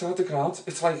way inside the ground.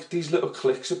 It's like these little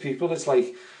cliques of people. It's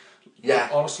like,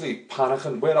 honestly,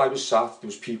 panicking. Where I was sat, there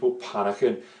was people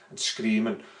panicking and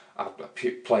screaming at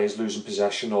players losing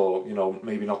possession, or, you know,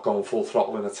 maybe not going full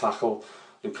throttle in a tackle,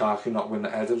 Lukaku not winning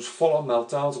the header. It was full on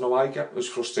meltdowns, and I get as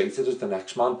frustrated as the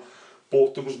next man.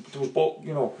 But there was both,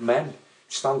 you know, men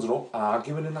standing up,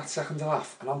 arguing in that second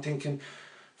half, and I'm thinking,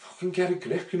 fucking get a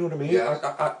grip, you know what I mean?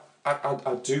 Yeah.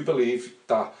 I do believe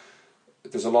that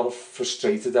there's a lot of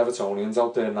frustrated Evertonians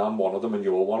out there, and I'm one of them, and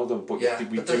you're one of them, but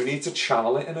we do need to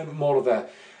channel it in a more of a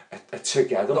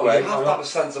together way. You have to have a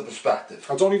sense of perspective.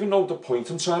 I don't even know the point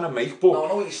I'm trying to make, but... No, I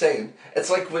know what you're saying. It's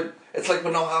like we're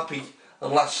not happy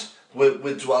unless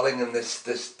we're dwelling in this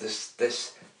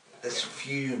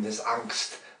fume, this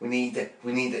angst. We need it.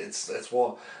 It's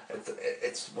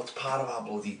what's part of our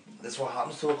bloody... It's what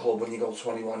happens to a club when you go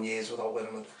 21 years without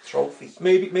winning a trophy.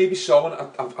 Maybe so, and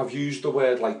I've used the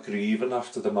word like grieving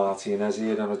after the Martinez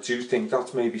era, and I do think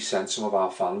that's maybe sent some of our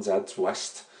fans heads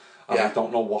west, and they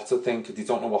don't know what to think, they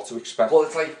don't know what to expect. Well,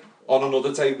 it's like... On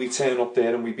another day, we turn up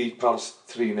there and we beat Palace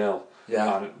 3-0,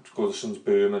 and Goodison's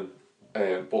booming.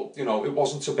 But, you know, it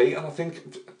wasn't to be, and I think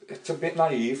it's a bit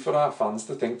naive for our fans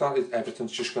to think that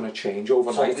everything's just going to change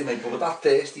overnight. Totally, mate, but we're that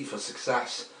thirsty for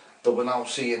success that we're now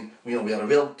seeing, you know, we had a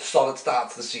real solid start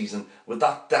to the season. We're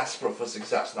that desperate for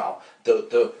success now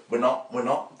that we're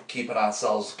not keeping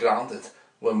ourselves grounded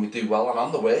when we do well, and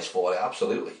I'm the worst for it,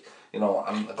 absolutely. You know,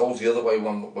 and it goes the other way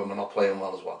when we're not playing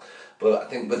well as well. But I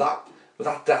think with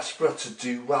that desperate to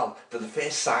do well, that the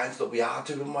first signs that we are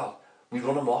doing well, we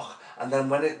run amok. And then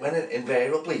when it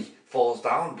invariably falls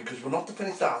down, because we're not the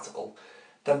finished article,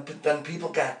 then people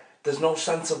get, there's no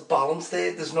sense of balance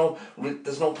there. There's no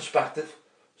perspective.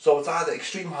 So it's either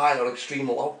extreme high or extreme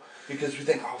low, because we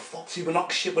think, oh fuck, see, we're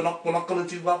not going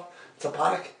to do well. It's a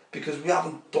panic because we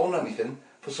haven't done anything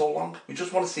for so long. We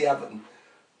just want to see Everton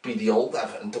be the old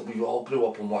Everton that we all grew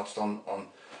up and watched on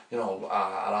you know,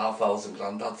 our fathers and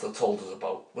granddads that told us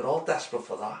about. We're all desperate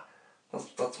for that.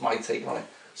 That's my take on it.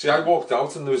 See, I walked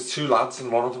out and there was two lads,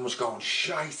 and one of them was going,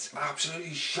 shite,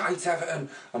 absolutely shite, Everton.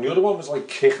 And the other one was like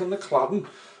kicking the cladding,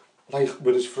 like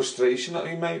with his frustration that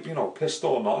he may, you know, pissed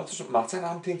or not, it doesn't matter. And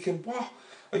I'm thinking, what?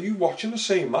 are you watching the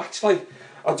same match? Like,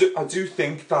 I do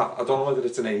think that, I don't know whether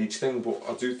it's an age thing, but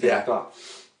I do think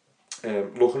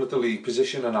that looking at the league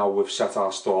position and how we've set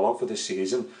our stall out for this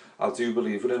season, I do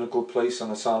believe we're in a good place,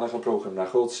 and I sound like a broken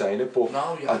record saying it, but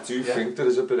I do think there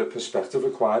is a bit of perspective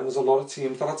required. There's a lot of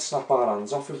teams that would snap our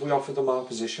hands off if we offered them our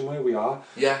position where we are.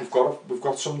 We've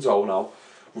got some dough now.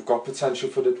 We've got potential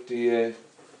for the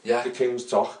King's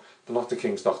Dock. Not the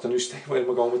King's Dock, the new stadium. Where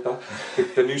am I going with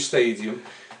that? The new stadium.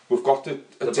 We've got a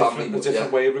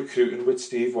different way of recruiting with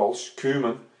Steve Walsh.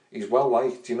 Koeman, he's well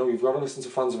liked. You know, you've got to listen to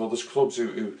fans of other clubs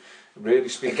who really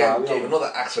speak highly. Again, gave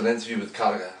another excellent interview with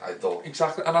Carragher, I thought.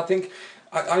 Exactly, and I think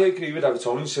I agree with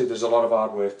Evertonians say there's a lot of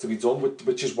hard work to be done,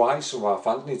 which is why some of our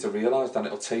fans need to realise that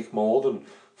it'll take more than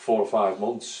 4 or 5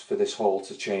 months for this whole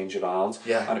to change around,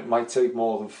 and it might take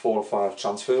more than 4 or 5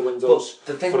 transfer windows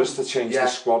for us to change the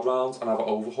squad round and have an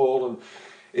overhaul. And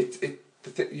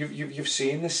you've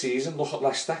seen this season. Look at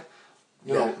Leicester,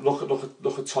 you know.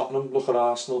 Look at Tottenham. Look at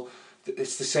Arsenal.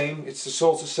 It's the same. It's the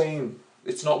sort of same.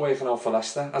 It's not working out for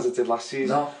Leicester as it did last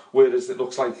season. No. Whereas it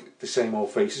looks like the same old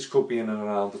faces could be in and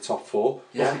around the top 4.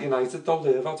 Look at United though,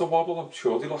 they've had a wobble. I'm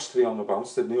sure they lost 3 on the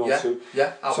bounce, didn't they? Or 2.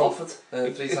 Yeah, at Watford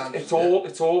 3 times. It's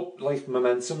all like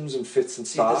momentums and fits and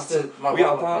starts. We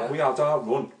had our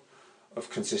run of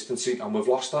consistency and we've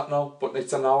lost that now. But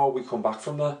it's an hour we come back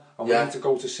from there, and we need to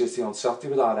go to City on Saturday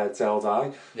with our heads held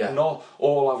high. Not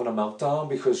all having a meltdown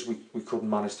because we couldn't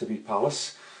manage to beat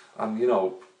Palace. And you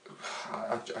know,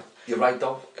 you're right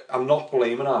though. I'm not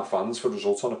blaming our fans for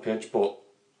results on the pitch, but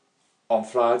on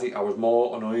Friday I was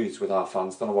more annoyed with our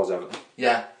fans than I was Everton.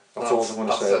 Yeah, that's all I'm going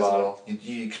to say about it.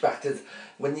 You expected,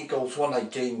 when you go to a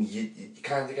night game, you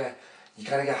kind of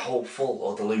get hopeful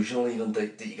or delusional even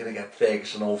that you're going to get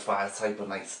Ferguson 05 type of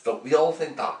night. We all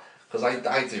think that, because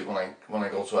I do when I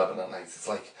go to Everton at night. It's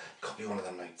like it could be one of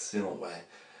them nights, you know,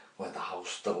 where the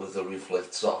house, the roof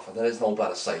lifts off, and there is no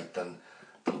better sight than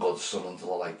Goodison under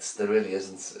the lights. There really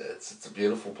isn't. It's a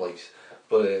beautiful place,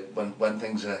 but when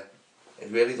things are,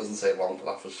 it really doesn't take long for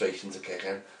that frustration to kick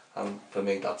in, and for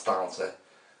me that's down to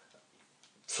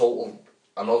total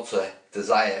and utter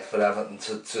desire for Everton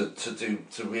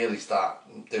to really start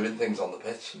doing things on the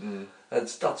pitch.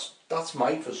 That's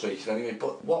my frustration anyway.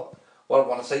 But what I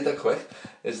want to say there quick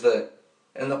is that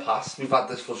in the past we've had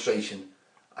this frustration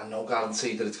and no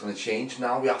guarantee that it's going to change.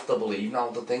 Now we have to believe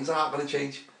now that things are going to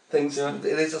change. It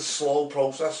is a slow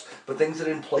process, but things are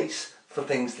in place for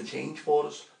things to change for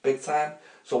us, big time.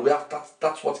 So we have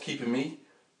that's what's keeping me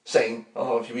sane.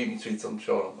 Oh, if you read me tweets, I'm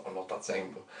sure I'm not that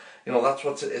sane, but you know, that's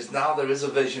what it is now. There is a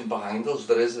vision behind us.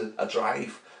 There is a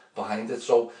drive behind it.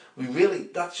 So we really,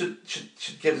 that should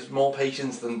give us more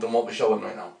patience than what we're showing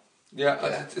right now.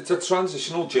 Yeah. It's a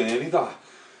transitional journey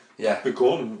that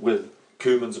begun with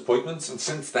Koeman's appointments, and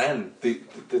since then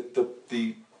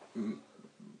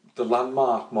the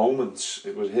landmark moments,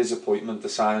 it was his appointment, the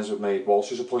signings were made,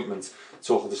 Walsh's appointment,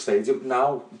 talk of the stadium.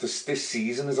 Now, this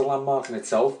season is a landmark in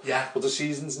itself. Yeah. But the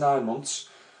season's 9 months.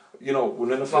 You know,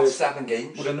 we're in the first 7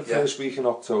 games. We're in the first week in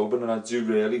October, and I do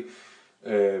really,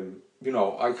 you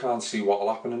know, I can't see what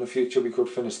will happen in the future. We could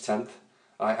finish 10th.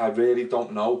 I really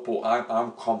don't know, but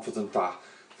I'm confident that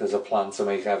there's a plan to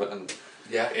make Everton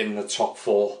in the top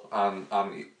 4, and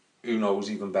who knows,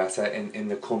 even better in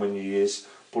the coming years.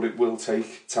 But it will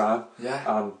take time. Yeah.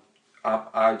 And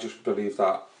I just believe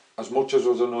that as much as I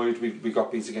was annoyed we got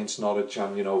beat against Norwich,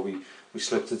 and you know we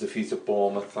slipped a defeat at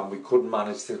Bournemouth, and we couldn't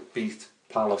manage to beat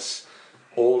Palace,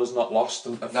 all is not lost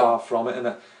and far from it.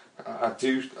 And I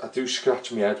do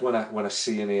scratch my head when I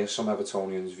see and hear some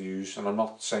Evertonians' views, and I'm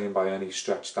not saying by any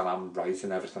stretch that I'm right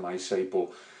in everything I say, but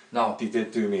they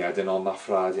did do me head in on that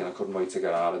Friday, and I couldn't wait to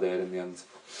get out of there in the end.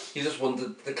 You just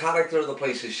wondered, the character of the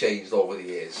place has changed over the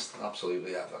years,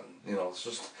 absolutely, Evan. You know, it's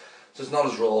just not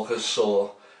as raucous,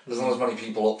 or there's not as many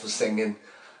people up for singing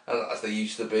as there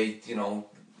used to be. You know,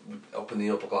 up in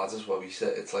the upper Gladders where we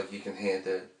sit, it's like you can hear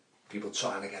the people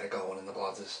trying to get it going in the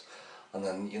Gladders. And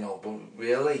then, you know, but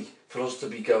really, for us to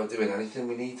be doing anything,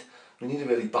 we need a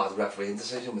really bad refereeing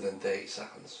decision within 30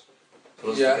 seconds.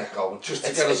 For us to get going. Just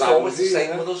to get us it's always the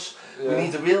same with us. Yeah. We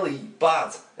need a really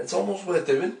bad, it's almost worth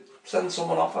doing. Send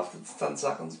someone off after 10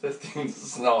 seconds, 15.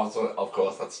 No, of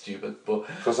course that's stupid, but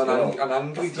because an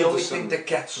angry the only thing that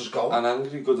gets us going. An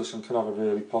angry Goodison can have a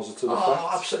really positive effect. Oh,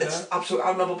 absolutely! Yeah. Absolutely.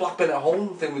 I remember Blackburn at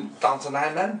home thing with down to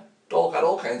 9 men. Had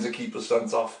all kinds of keepers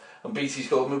sent off, and BT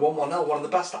scored me 1-1. One of the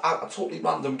best, a totally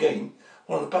random game,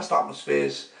 one of the best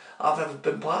atmospheres I've ever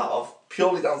been part of,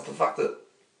 purely down to the fact that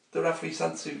the referee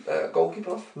sent a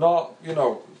goalkeeper off. Not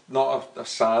a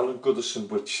silent Goodison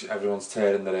which everyone's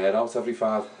tearing their hair out every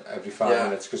five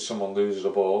minutes because someone loses a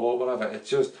ball or whatever. It's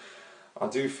just, I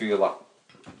do feel that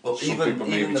Well, even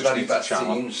the very best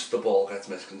teams, the ball gets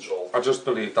miscontrolled. I just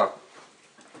believe that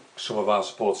some of our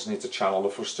supporters need to channel the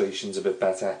frustrations a bit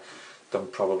better than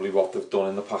probably what they've done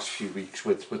in the past few weeks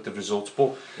with the results.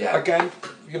 But again,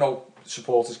 you know,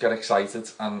 supporters get excited,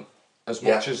 and as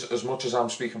much as I'm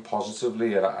speaking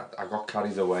positively, I got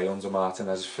carried away under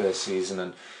Martinez's first season,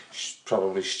 and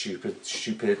probably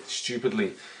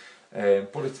stupidly.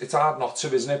 But it's hard not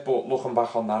to, isn't it? But looking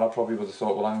back on that, I probably would have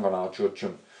thought, well, hang on, I'll judge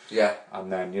him. Yeah. And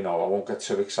then, you know, I won't get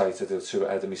too excited or too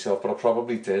ahead of myself, but I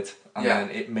probably did. And then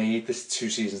it made the 2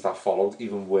 seasons that followed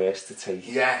even worse to take.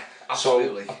 Yeah,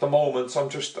 absolutely. So at the moment,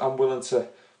 I'm willing to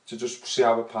just see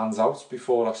how it pans out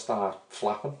before I start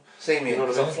flapping. Same here,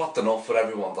 because I've flapped enough for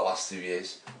everyone the last 2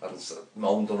 years, and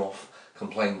moaned enough,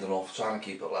 complained enough, trying to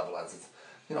keep it level-headed.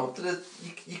 You know,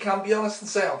 you can be honest and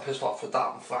say I'm pissed off with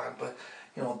that, I'm fine, but,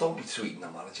 you know, don't be tweeting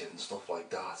the manager and stuff like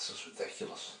that. It's just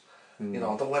ridiculous. You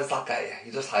know, where's that guy?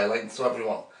 You're just highlighting to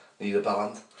everyone. Need a bell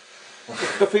end.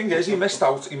 The thing is, he missed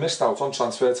out on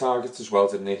transfer targets as well,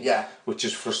 didn't he? Yeah. Which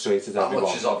has frustrated everyone.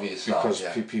 Which is obvious because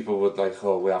people would like,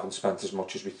 oh, we haven't spent as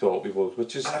much as we thought we would,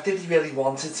 which is. And I think he really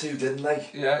wanted to, didn't they?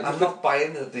 Yeah. I'm not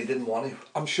buying that they didn't want to.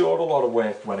 I'm sure a lot of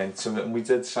work went into it, and we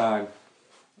did sign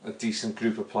a decent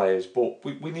group of players, but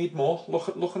we need more.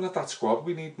 Looking at that squad,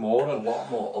 we need more, and a lot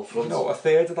more up front. You know, a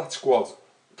third of that squad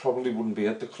probably wouldn't be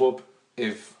at the club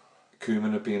if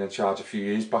Koeman had been in charge a few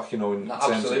years back, you know, in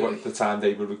terms of what, the time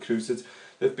they were recruited.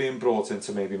 They've been brought in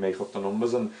to maybe make up the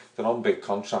numbers, and they're on big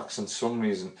contracts, and for some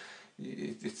reason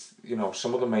it's, you know,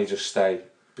 some of them may just stay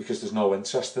because there's no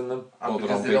interest in them, and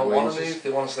because they don't want to move,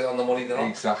 they want to stay on the money they're on.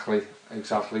 Exactly.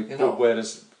 You know, but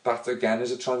whereas that again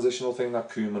is a transitional thing that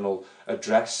Koeman will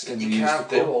address in the years to come. You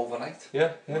can't do overnight.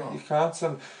 Yeah, no. You can't,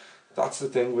 and that's the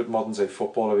thing with modern day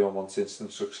football. Everyone wants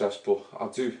instant success, but I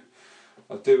do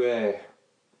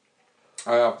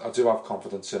have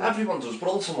confidence in it. Everyone does, but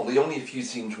ultimately only a few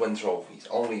teams win trophies.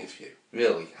 Only a few,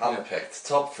 really. Hand-picked.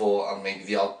 Top 4 and maybe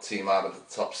the odd team out of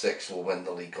the top 6 will win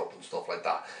the League Cup and stuff like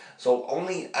that. So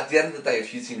only at the end of the day, a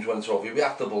few teams win a trophy. We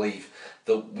have to believe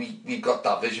that we've got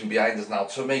that vision behind us now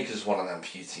to make us one of them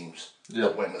few teams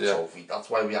that win the trophy. That's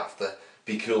why we have to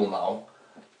be cool now,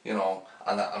 you know.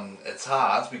 And it's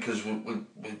hard because we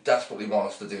desperately want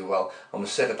us to do well, and we're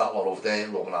sick of that lot over there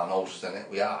rubbing our noses in it.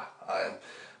 We are.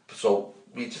 So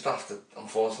we just have to,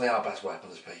 unfortunately, our best weapon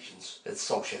is patience. It's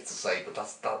so shit to say, but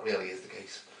that really is the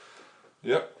case.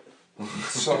 Yep.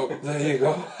 So, there you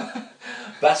go.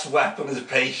 Best weapon is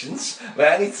patience.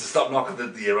 Well, I need to stop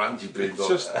knocking the around you, big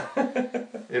dog.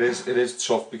 It is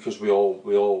tough because we've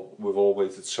all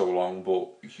waited so long, but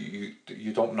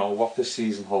you don't know what this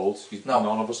season holds. None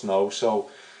of us know, so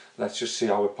let's just see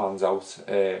how it pans out.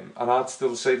 And I'd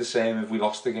still say the same if we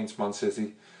lost against Man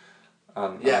City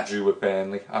and drew with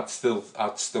Burnley. I'd still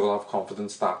have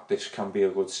confidence that this can be a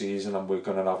good season and we're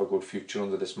going to have a good future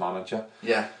under this manager.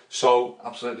 Yeah. So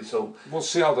absolutely. So we'll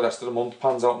see how the rest of the month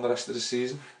pans out and the rest of the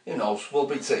season. Who knows? We'll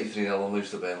beat City 3-0 and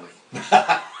lose to Burnley.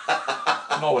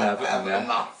 No one Everton,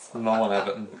 yeah. No one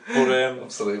Everton. But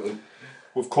absolutely.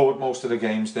 We've covered most of the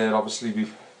games there. Obviously,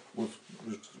 we've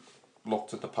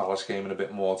looked at the Palace game in a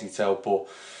bit more detail, but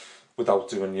without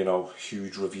doing, you know,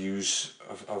 huge reviews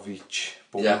of each.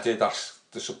 But we did ask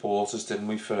the supporters, didn't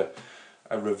we, for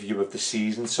a review of the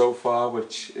season so far,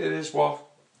 which it is what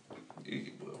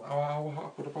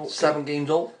about 7 games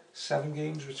old? 7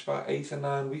 games, which is about 8 or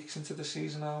 9 weeks into the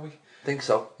season, are we? I think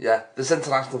so, yeah. This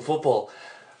international football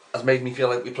has made me feel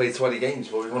like we played 20 games,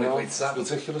 but we've only played 7.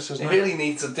 It's ridiculous, isn't it? You really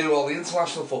need to do all the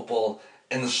international football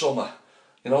in the summer.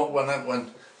 You know,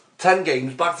 when 10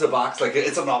 games back to back, like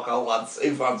it's a knockout, lads.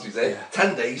 Who fancies it?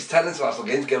 10 days, 10 international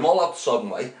games, get them all out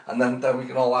suddenly, and then we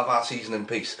can all have our season in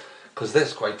peace. Because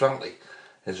this, quite frankly,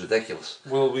 is ridiculous.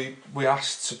 Well, we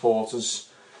asked supporters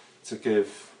to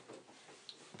give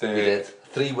their... We did.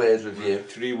 3-word review.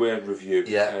 3-word review.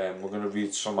 Yeah. We're going to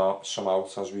read some out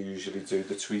as we usually do,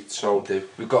 the tweets. So we do.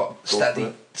 We've got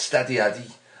Steady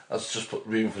Eddie. That's just put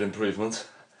room for improvement.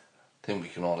 I think we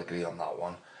can all agree on that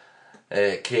one.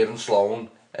 Kieran Sloan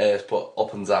has put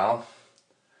up and down.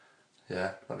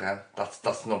 Yeah, again,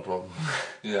 that's no problem.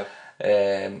 Yeah.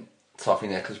 Toffee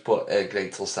Nick has put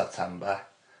great till September.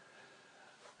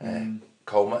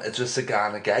 Coma, it's just a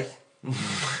Ghana gay.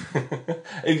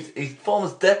 He's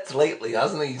almost dipped lately,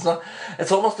 hasn't he?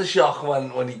 It's almost a shock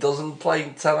when he doesn't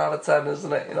play 10 out of 10,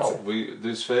 isn't it? You know.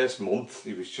 This first month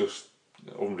he was just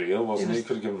unreal, wasn't he? He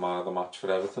could have given man of the match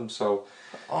for Everton. So,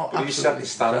 but he set the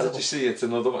standard. You see, it's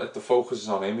another one. The focus is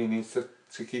on him. He needs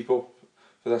to keep up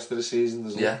for the rest of the season,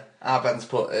 doesn't he? Yeah. Ben's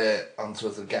put on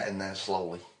Twitter, getting there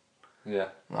slowly. Yeah.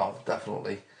 No,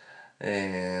 definitely.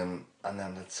 And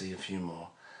then let's see a few more.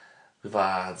 We've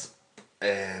had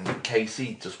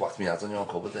Casey just whacked me out on your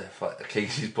cover there.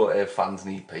 Casey's put fans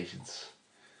need patience.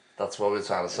 That's what we're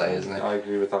trying to say, isn't it? I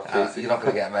agree with that, Casey. You're not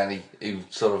going to get many who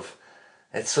sort of...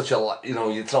 It's such a...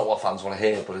 it's not what fans want to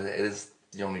hear, but it is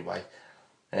the only way.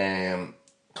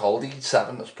 Caldy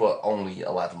 7 has put only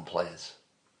 11 players.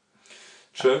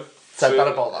 True. Say that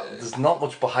about that. There's not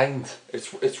much behind.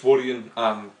 It's worrying,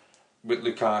 with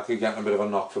Lukaku getting a bit of a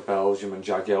knock for Belgium and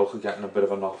Jagielka getting a bit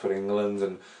of a knock for England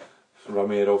and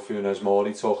Ramiro Funes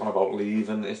Mori talking about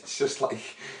leaving. It's just like,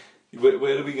 where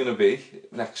are we going to be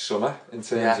next summer in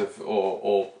terms of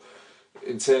or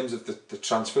in terms of the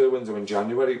transfer window in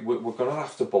January? We're going to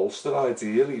have to bolster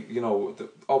ideally.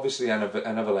 Obviously Enna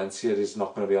Valencia is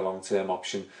not going to be a long-term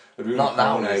option. Not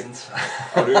now, it isn't.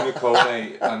 Aruna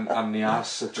Kone and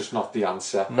Niasse are just not the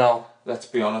answer. No. Let's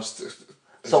be honest.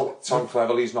 So Tom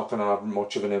Cleverley's not going to have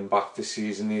much of an impact this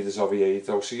season, neither is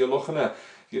Oviedo. So you're looking at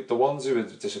the ones who are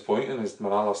disappointing is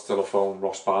Morales, Telephone,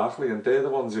 Ross Barkley, and they're the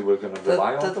ones who we're going to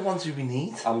rely on. They're the ones who we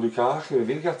need. And Lukaku, if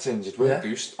he gets injured, we're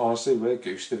goosed. Honestly, we're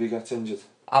goosed if he gets injured.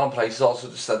 Alan Price also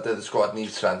just said that the squad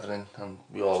needs strengthening, and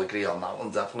we all agree on that one,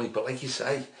 definitely. But like you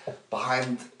say,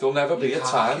 behind... There'll never be a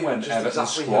time when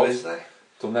Everton's squad...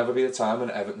 There'll never be a time when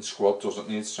Everton's squad doesn't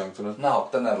need strengthening. No,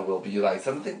 there never will be, you're right.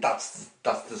 And I think that's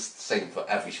the same for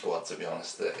every squad, to be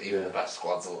honest. Even the best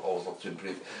squads will always look to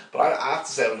improve. But I have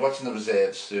to say, I was watching the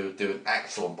reserves who are doing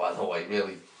excellent, by the way.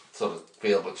 Really sort of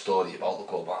feel-good story about the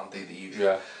club, aren't they? The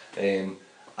usual. Yeah.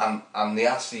 And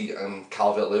Niasse and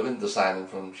Calvert-Lewin, the signing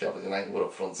from Sheffield United, were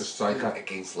up front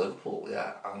against Liverpool,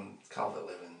 yeah. And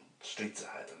Calvert-Lewin, streets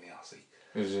ahead of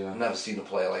Niasse. I've never seen a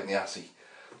player like Niasse.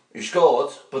 He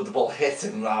scored, but the ball hit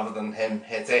him rather than him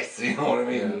hit it, you know what I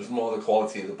mean? Yeah. It was more the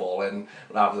quality of the ball in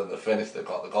rather than the finish that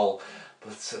got the goal.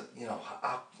 But,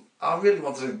 I really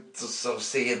wanted to sort of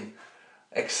see him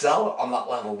excel on that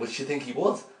level, which you think he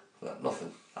would. But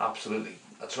nothing. Absolutely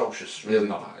atrocious, really.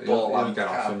 He'll get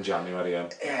off in January,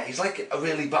 yeah. He's like a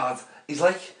really bad... He's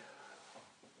like...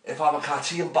 If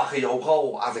Amokachi and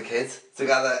Bakayoko as a kid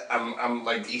together, and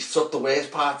like he took the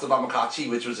worst part of Amokachi,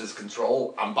 which was his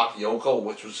control, and Bakayoko,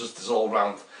 which was just his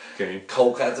all-round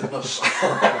coke-headedness.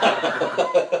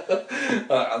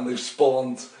 And they've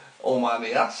spawned Omar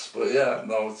Niasse. But yeah,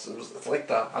 no, it's like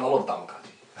that. And I love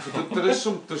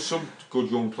Amokachi. There's some good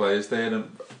young players there,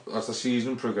 and as the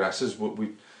season progresses,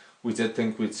 we did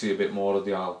think we'd see a bit more of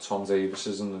the Tom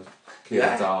Davises and the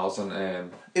Kieran Dahls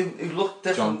and who looked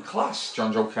different class.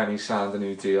 John Joe Kenny signed a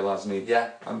new deal, hasn't he?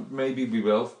 Yeah. And maybe we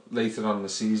will later on in the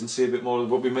season see a bit more,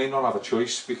 but we may not have a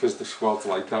choice because the squad's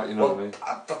like that, you know what I mean?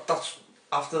 That's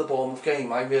after the Bournemouth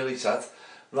game, I really said,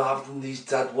 rather than these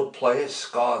deadwood players,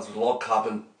 God, log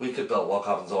cabin, we could build log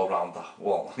cabins all around that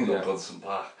wall, Goodison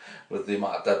Park, with the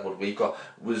amount of deadwood we got,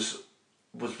 was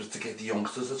to get the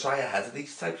youngsters to try ahead of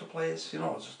these types of players,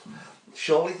 just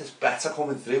surely there's better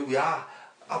coming through. We are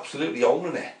absolutely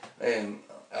owning it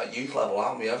at youth level,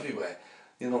 aren't we, everywhere,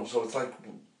 so it's like,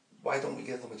 why don't we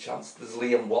give them a chance? There's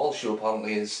Liam Walsh, who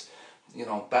apparently is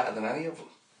better than any of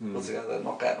them, but they're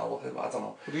not getting a look at him. I don't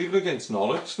know. But even against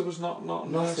Norwich there was not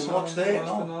nothing much there.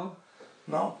 No.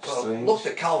 Well, look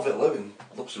at Calvert-Lewin,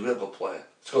 looks a real good player.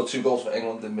 He's got 2 goals for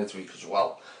England in midweek as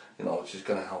well, which is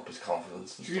going to help his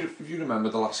confidence. If you remember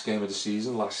the last game of the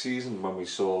season, last season, when we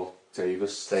saw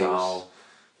Davis. Dow,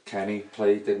 Kenny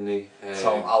played, didn't he?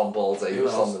 Alan Ball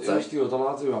Davis on the day. Who was the other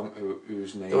lad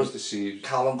whose name was deceived?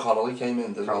 Callum Connolly came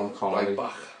in, didn't he? Right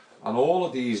back. And all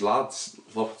of these lads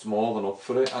looked more than up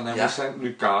for it. And then we sent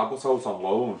Luke Garbutt out on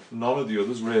loan. None of the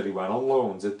others really went on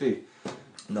loan, did they?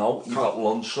 No, you got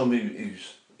Lundstrom,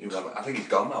 who's I think he's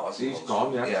gone now, hasn't he? He's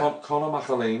gone, yeah. Conor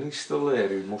McElhaney's still there,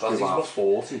 who must be about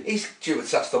 40. He's due a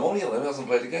testimonial, he hasn't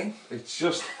played a game. It's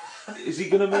just... Is he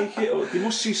going to make it? They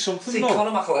must see something. See,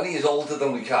 Conor McElhaney is older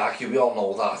than Lukaku, we all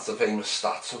know that, it's a famous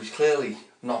stat, so he's clearly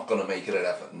not going to make it at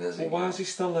Everton, is he? Well, why is he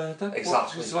still there then?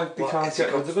 Exactly. It's like they can't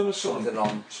get rid of him or something.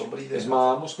 On somebody there. His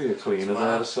man must be a cleaner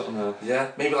there or something there.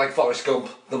 Yeah, maybe like Forrest Gump,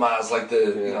 the man's like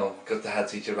the, got the head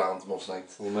teacher around most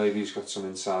nights. Well, maybe he's got some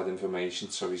inside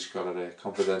information, so he's got a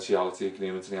confidentiality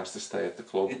agreement and he has to stay at the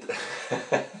club.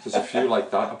 There's a few like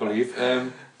that, I believe.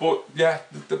 But yeah,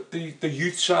 the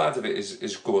youth side of it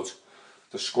is good.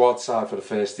 The squad side for the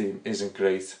first team isn't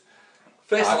great.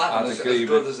 First 11 is as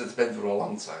good as it's been for a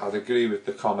long time. I'd agree with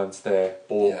the comments there,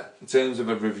 but in terms of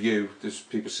a review, there's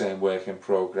people saying work in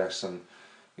progress and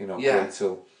wait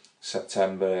till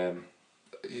September.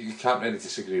 You can't really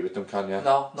disagree with them, can you? No, not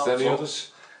at all. Is there any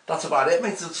others? That's about it,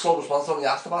 mate. It's a slow response. I only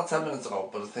asked about 10 minutes ago,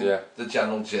 but I think the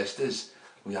general gist is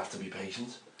we have to be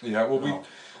patient. Yeah, well,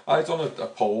 I've done a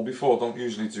poll before, don't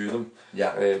usually do them.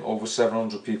 Yeah. Over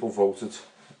 700 people voted.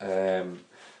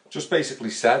 Just basically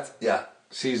said,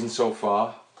 season so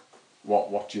far,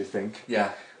 what do you think?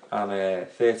 Yeah. And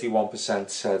 31%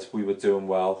 said we were doing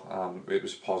well, it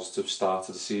was a positive start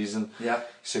to the season. Yeah.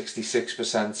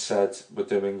 66% said we're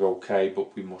doing okay,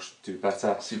 but we must do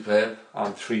better. Superb.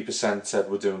 And 3% said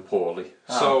we're doing poorly.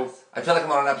 Oh, so I feel like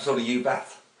I'm on an episode of You Bet.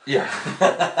 Yeah.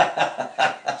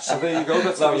 So there you go.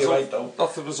 That's the result.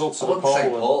 That's the results of the poll. I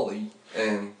wouldn't say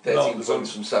poorly. 13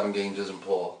 points from 7 games isn't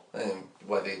poor.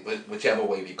 Whichever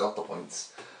way we got the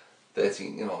points.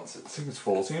 13, you know. I think it's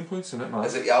 14 points, isn't it, man?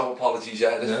 Is it? Yeah, apologies,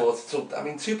 yeah, it is 14. So, I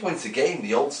mean, 2 points a game,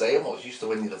 the old saying was, used to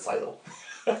win you the title.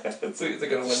 So they're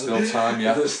going to win. Still time,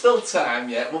 yeah. There's still time,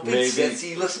 yeah. Well, Big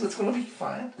City, listen, it's going to be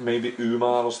fine. Maybe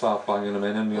Umar will start banging them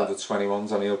in the under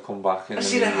 21s and he'll come back in. I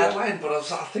seen a headline, but I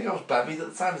think I was bevied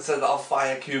at the time. It said, I'll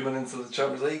fire Koeman into the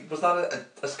Champions League. Was that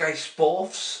a Sky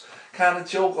Sports kind of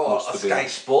joke or a Sky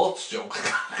Sports joke?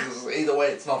 Because either way,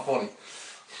 it's not funny.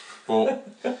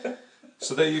 But,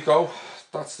 so there you go.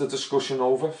 That's the discussion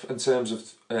over in terms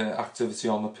of activity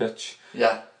on the pitch.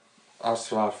 Yeah. As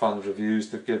for our fan reviews,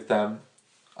 to give them,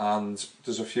 and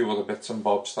there's a few other bits and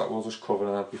bobs that we'll just cover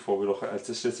now before we look at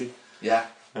Intercity. Yeah.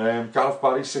 Gareth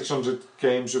Barry, 600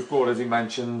 games we've already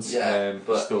mentioned. Yeah,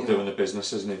 but still doing the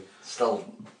business, isn't he? Still,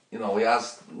 you know, he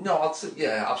has. No, I'd say,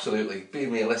 yeah, absolutely.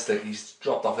 Being realistic, he's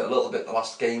dropped off it a little bit the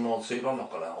last game or two, but I'm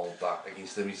not going to hold that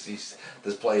against him.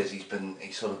 There's players he's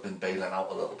sort of been bailing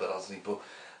out a little bit, hasn't he? But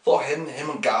I thought him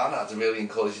and Garner had a really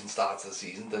encouraging start to the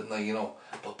season, didn't they? You know,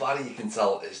 but Barry, you can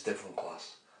tell, is different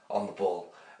class on the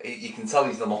ball. You can tell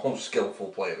he's the most skillful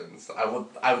player. I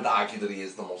would argue that he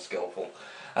is the most skillful.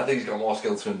 I think he's got more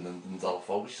skill to him than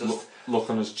Delpho. He's just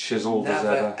looking as chiselled as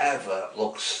ever. Never ever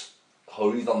looks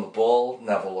hurried on the ball.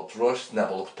 Never looks rushed.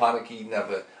 Never looks panicky.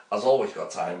 Never has always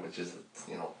got time, which is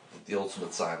the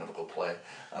ultimate sign of a good player.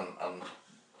 And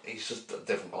he's just a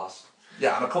different class.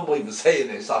 Yeah, and I can't believe they're saying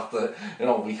this after,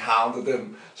 we hounded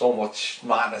him so much.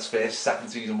 Martinez first, second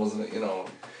season, wasn't it?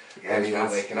 Yeah, he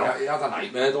had a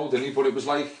nightmare though, didn't he? But it was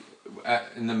like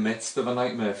in the midst of a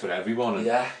nightmare for everyone. And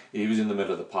yeah. He was in the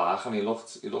middle of the park and he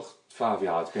looked 5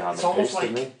 yards behind the pace,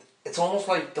 didn't he? It's almost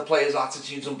like the players'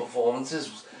 attitudes and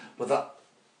performances with that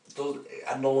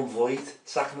a null and void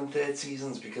second and third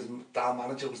seasons because our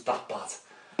manager was that bad.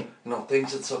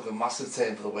 Things had took a massive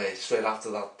turn for the worse straight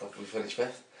after that we finished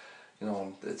fifth.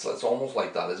 It's almost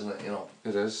like that, isn't it?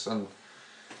 It is, and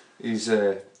he's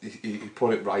he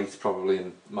put it right probably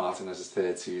in Martinez's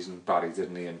third season. Barry,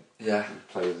 didn't he? And yeah,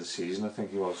 player of the season, I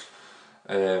think he was.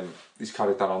 He's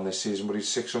carried that on this season, but his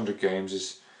 600 games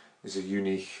is a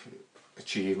unique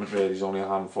achievement. Really, there's only a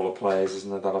handful of players,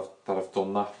 isn't there, that have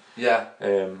done that. Yeah.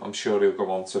 I'm sure he'll go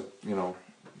on to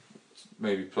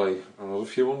maybe play another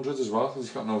few hundred as well because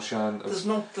he's got no sign. There's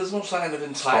no sign of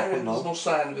him tiring. There's no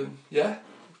sign of him. Yeah.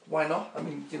 Why not? I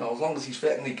mean, as long as he's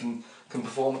fit and he can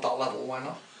perform at that level, why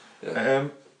not? Yeah.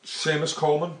 Seamus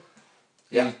Coleman.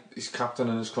 Yeah. He's captain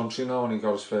in his country now and he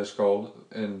got his first goal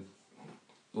in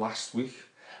last week.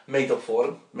 Made up for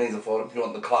him. If you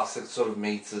want the classic sort of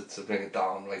me to bring it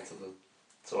down right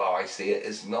to how I see it,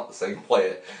 is not the same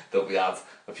player that we had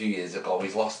a few years ago.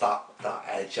 He's lost that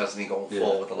edge, hasn't he, going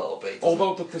forward a little bit.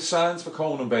 Although the signs for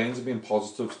Coleman and Baines have been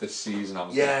positive this season,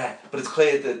 haven't they? Yeah, but it's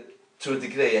clear that to a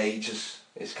degree age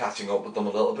is catching up with them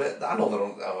a little bit. I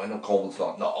know Coleman's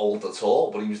not old at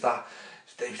all, but he was that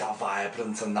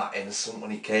vibrant and that innocent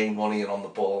when he came, and on the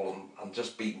ball and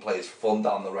just beating players for fun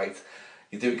down the right.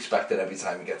 You do expect it every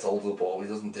time he gets hold of the ball. He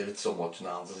doesn't do it so much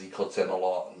now, does he? Cuts in a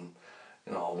lot and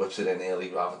whips it in early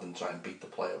rather than try and beat the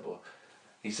player. But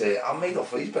he's been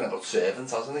a good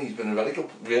servant, hasn't he? He's been a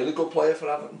really good player for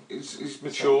Everton. He's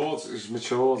matured.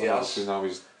 Yes. Now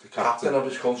he's the captain of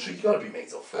his country. You've got to be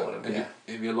made up for him.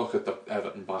 If you look at the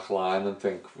Everton back line and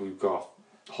think we've got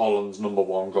Holland's number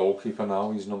one goalkeeper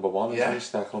now. He's number one, isn't he?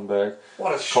 Stekelenburg.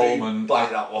 What a Coleman by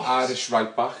that was. Irish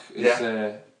right back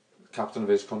is captain of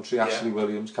his country. Ashley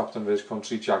Williams, captain of his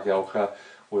country. Jagielka,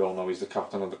 we all know he's the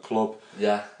captain of the club.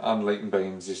 Yeah. And Leighton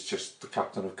Baines is just the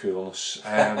captain of coolness.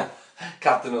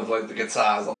 Captain of the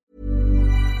guitars.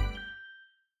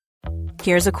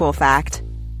 Here's a cool fact.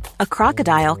 A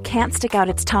crocodile can't stick out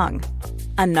its tongue.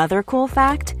 Another cool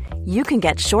fact, you can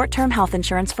get short-term health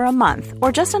insurance for a month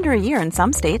or just under a year in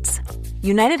some states.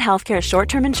 United Healthcare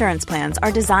short-term insurance plans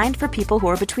are designed for people who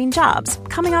are between jobs,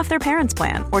 coming off their parents'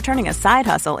 plan, or turning a side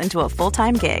hustle into a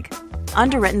full-time gig.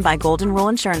 Underwritten by Golden Rule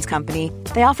Insurance Company,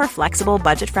 they offer flexible,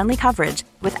 budget-friendly coverage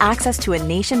with access to a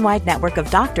nationwide network of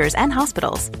doctors and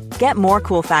hospitals. Get more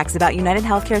cool facts about United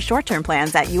Healthcare short-term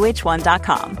plans at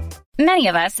uh1.com. Many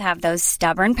of us have those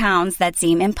stubborn pounds that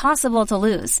seem impossible to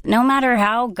lose, no matter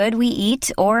how good we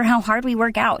eat or how hard we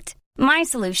work out. My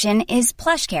solution is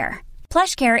PlushCare.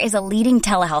 PlushCare is a leading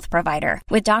telehealth provider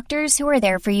with doctors who are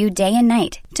there for you day and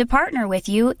night to partner with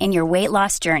you in your weight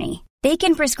loss journey. They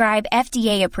can prescribe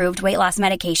FDA-approved weight loss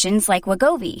medications like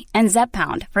Wegovy and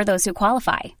Zepbound for those who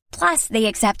qualify. Plus, they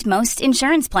accept most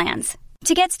insurance plans.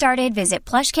 To get started, visit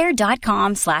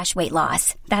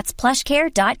plushcare.com/weightloss. That's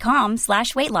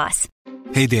plushcare.com/weightloss.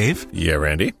 Hey, Dave. Yeah,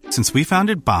 Randy. Since we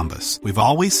founded Bombas, we've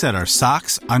always said our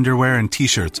socks, underwear, and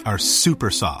T-shirts are super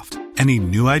soft. Any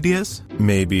new ideas?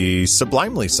 Maybe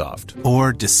sublimely soft.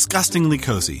 Or disgustingly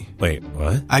cozy. Wait,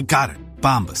 what? I got it.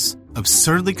 Bombas.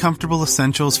 Absurdly comfortable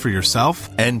essentials for yourself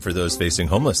and for those facing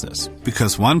homelessness.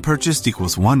 Because one purchased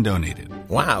equals one donated.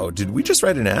 Wow, did we just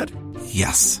write an ad?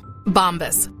 Yes.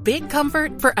 Bombas. Big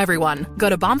comfort for everyone. Go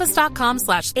to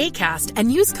bombas.com/ACAST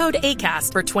and use code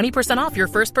ACAST for 20% off your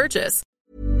first purchase.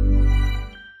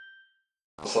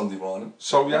 Sunday morning.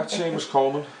 So yeah, Seamus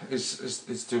Coleman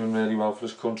is doing really well for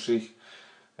his country.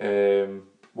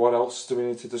 What else do we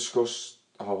need to discuss?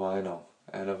 Oh, I know.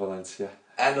 Enner Valencia.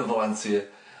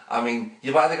 I mean,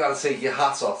 you've either got to take your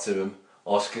hat off to him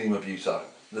or scream abuse at him.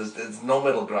 There's no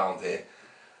middle ground here.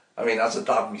 I mean, as a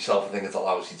dad myself, I think it's a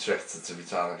lousy trick to be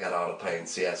trying to get out of paying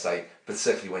CSA,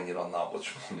 particularly when you're on that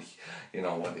much money. You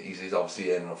know, when he's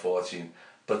obviously earning a fortune.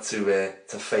 But to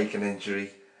fake an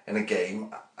injury in a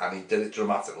game, and he did it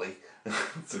dramatically,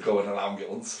 to go in an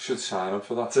ambulance. Should sign him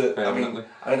for that. I mean,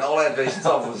 all I had visions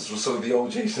of was sort of the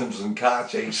O.J. Simpson car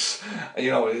chase, you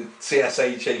know,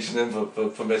 CSA chasing him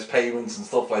for mispayments and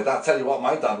stuff like that. Tell you what,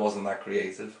 my dad wasn't that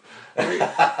creative. I mean,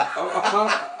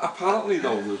 apparently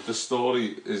though, the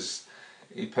story is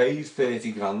he paid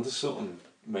 30 grand or something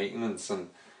maintenance, and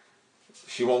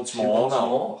she wants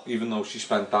more, even though she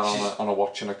spent that on a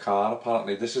watch in a car.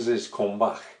 Apparently, this is his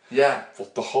comeback. Yeah,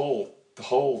 but the whole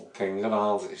thing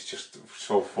around it is just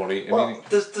so funny. Well, I mean,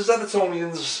 there's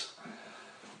Evertonians.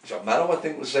 John Merrow, I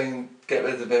think, was saying get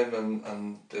rid of him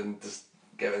and just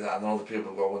get rid of that, and other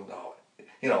people going, no,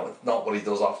 you know, it's not what he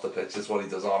does off the pitch, it's what he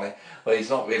does on it. Well, he's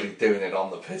not really doing it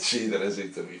on the pitch either, is he?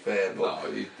 To be fair, but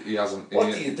no, he hasn't.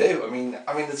 What do you do? I mean,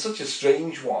 it's such a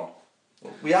strange one.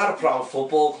 We are a proud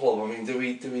football club. I mean, do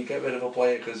we get rid of a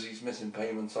player because he's missing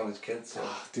payments on his kids?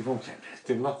 They won't get rid.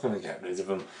 They're not going to get rid of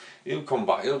him. He'll come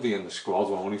back. He'll be in the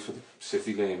squad only for the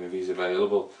City game if he's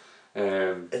available.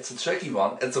 It's a tricky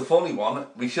one. It's a funny one.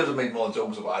 We should have made more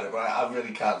jokes about it, but I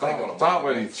really can't think of it. That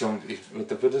way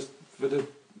with the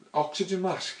oxygen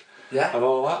mask. Yeah. And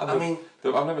all that. And I mean,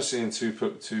 I've never seen two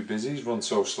busies run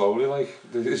so slowly. Like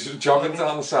they're jogging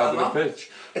down the side of the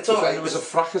pitch. It's all right. There was a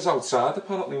fracas outside,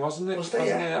 apparently, wasn't it? Was there?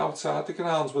 Yeah. Outside the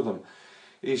grounds with him.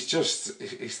 He's just.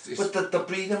 With the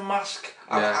breathing mask.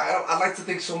 Yeah. I'd like to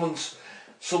think someone's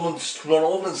run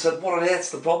over and said, "What on earth's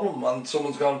the problem?" And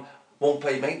someone's gone, "Won't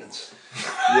pay maintenance."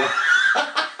 Yeah.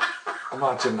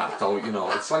 Imagine that though, you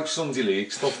know, it's like Sunday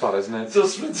League stuff, that, isn't it? It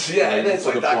is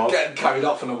like that, getting carried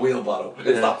off in a wheelbarrow.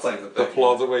 It's that type of thing. The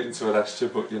plod are waiting to arrest you,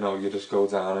 but you know, you just go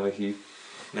down in a heap.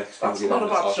 Next thing That's not a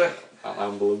bad trick. An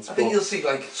ambulance. I think you'll see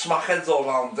like smackheads all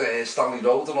around Stanley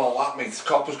Road and all that, mate.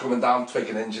 Coppers coming down,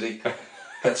 taking injury,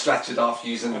 get stretched off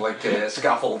using like a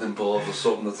scaffolding board or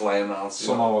something that's laying around.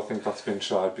 Somehow I think that's been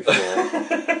tried before.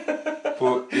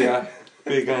 But yeah.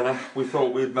 Big Anna, we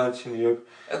thought we'd mention you.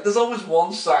 There's always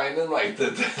one signing like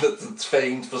that's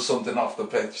famed for something off the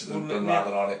pitch than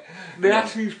rather on it. They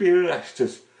actually should be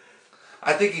arrested.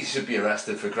 I think he should be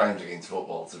arrested for crimes against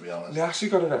football, to be honest. They actually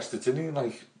got arrested, didn't he?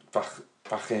 Like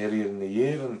back earlier in the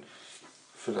year, and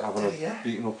for having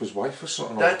beaten up his wife or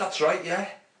something. That's right, yeah.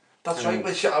 That's right.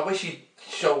 I wish he'd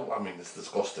show. I mean, it's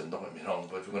disgusting. Don't get me wrong,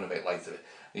 but if we're going to make light of it,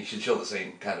 he should show the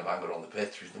same kind of anger on the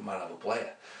pitch. He might have a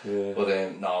player. Yeah. But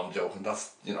no, I'm joking.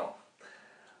 That's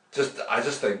I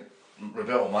just think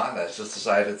Roberto Martinez just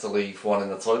decided to leave one in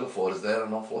the toilet for us there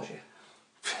and not flush it.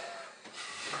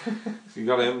 So you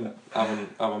got him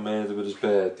having murder with his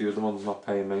bird. The other one's not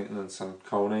paying maintenance, and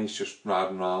Kone's just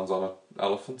riding around on an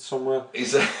elephant somewhere.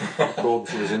 He's according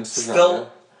to his Instagram. Still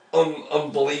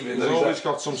unbelieving. He's always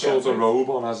got some sort of robe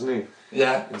on, hasn't he?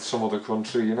 Yeah. In some other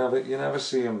country, you never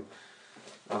see him.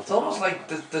 It's almost like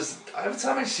there's every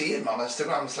time I see him on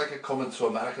Instagram, it's like a Coming to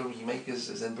America remake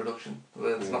is in production.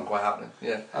 It's not quite happening.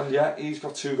 Yeah. And yeah, he's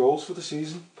got 2 goals for the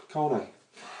season, Kone.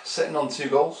 Sitting on 2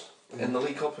 goals in the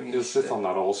League Cup. He'll sit on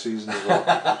that all season as well.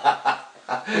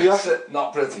 Yeah.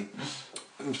 Not pretty.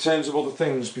 In terms of other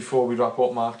things, before we wrap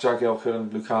up, Mark, Jagielka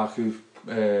and Lukaku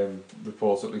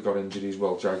reportedly got injuries.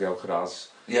 Well, Jagielka has.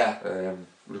 Yeah.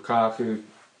 Lukaku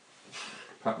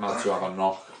meant to have a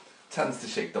knock. Tends to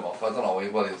shake them off. I don't know.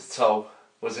 Well, his toe.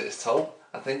 Was it his toe?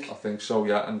 I think so.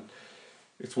 Yeah, and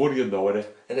it's worrying though, isn't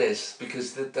it? It is,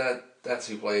 because they're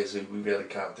 2 players who we really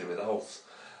can't do without.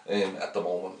 at the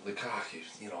moment. Lukaku,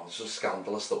 you know, it's just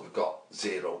scandalous that we've got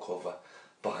zero cover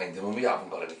behind him, and we haven't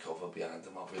got any cover behind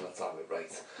him, have we? Let's have it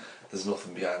right. There's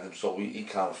nothing behind him, so he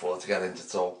can't afford to get injured.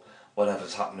 So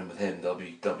whatever's happening with him, they'll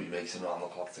be racing around the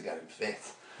clock to get him fit.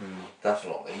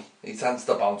 Definitely. He tends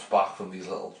to bounce back from these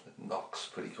little knocks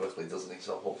pretty quickly, doesn't he?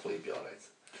 So hopefully he'll be alright.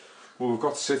 Well, we've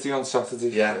got City on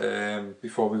Saturday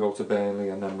before we go to Burnley,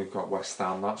 and then we've got West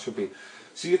Ham. That should be...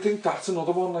 So you think that's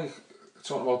another one, like,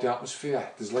 talking about the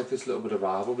atmosphere, there's like this little bit of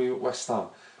rivalry with West Ham.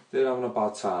 They're having a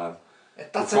bad time.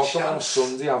 That's we've got them on a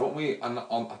Sunday, haven't we? And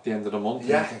at the end of the month,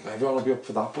 you think everyone will be up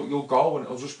for that, but you'll go and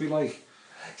it'll just be like...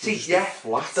 See,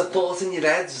 flat. The thought in your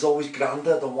head is always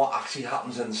grander than what actually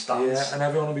happens in the stands. Yeah, and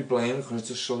everyone will be blaming because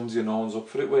it's a Sunday and no one's up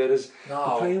for it, whereas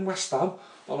you're playing West Ham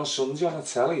on a Sunday on a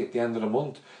telly at the end of the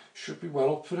month, should be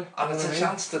well up for it. And it's a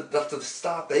chance to, after the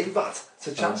start they've had, it's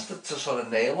a chance to sort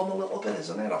of nail them a little bit,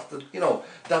 isn't it? After, you know,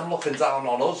 them looking down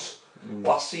on us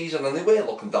last season, and they were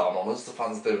looking down on us, the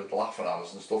fans, they were laughing at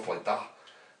us and stuff like that,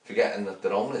 forgetting that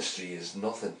their own history is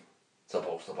nothing to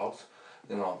boast about.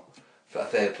 You know, for a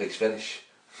third place finish.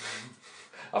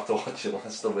 After watching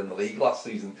Leicester win the league last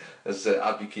season,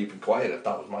 I'd be keeping quiet if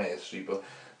that was my history, but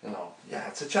you know, yeah,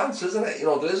 it's a chance, isn't it? You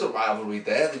know, there is a rivalry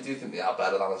there. They do think they are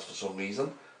better than us for some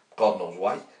reason, God knows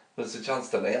why, but it's a chance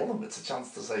to nail them. It's a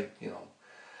chance to say, you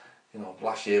know,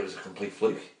 last year was a complete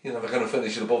fluke. You're never going to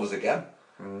finish it above us again.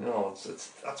 You know,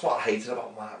 that's what I hated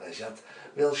about Martinez. You had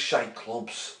real shite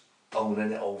clubs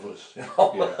owning it over us. You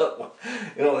know,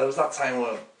 you know, there was that time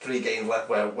where 3 games left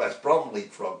where West Brom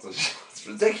leapfrogged us. It's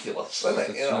ridiculous,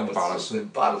 isn't it? You know, it's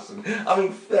embarrassing. I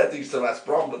mean, fair dues to West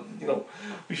Brom, but you know,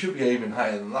 we should be aiming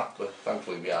higher than that. But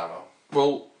thankfully, we are now.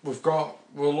 Well,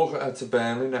 we'll look ahead to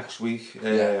Burnley next week,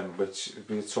 which would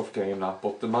be a tough game, that.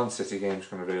 But the Man City game's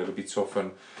going to really be tough,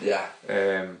 and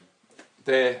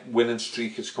their winning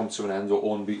streak has come to an end,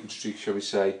 or unbeaten streak, shall we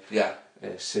say? Yeah.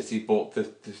 City, but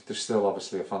they're still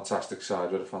obviously a fantastic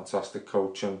side with a fantastic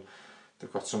coach, and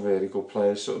they've got some really good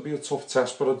players, so it'll be a tough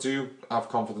test, but I do have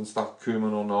confidence that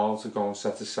Koeman will know to go and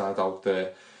set his side out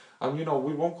there. And you know,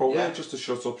 we won't go there just to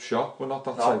shut up shop. We're not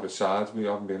that type of side. We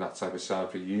haven't been that type of side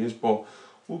for years, but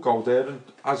we'll go there, and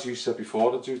as you said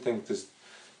before, I do think there's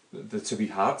to be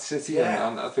had City,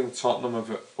 and I think Tottenham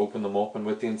have opened them up, and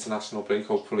with the international break,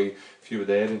 hopefully a few of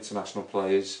their international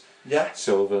players,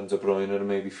 Silva and De Bruyne, are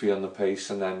maybe feeling the pace,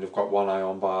 and then they've got one eye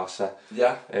on Barca.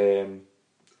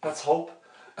 Let's hope.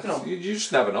 You know, you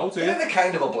just never know, do you? They're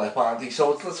kind of a blip, aren't they?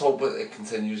 So let's hope it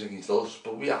continues against us,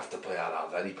 but we have to play at our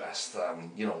very best.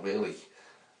 You know, really,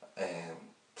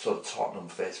 sort of Tottenham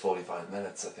first 45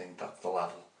 minutes, I think that's the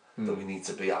level that we need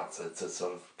to be at to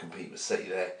sort of compete with City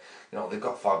there. You know, they've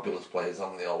got fabulous players,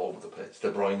 haven't they, all over the pitch.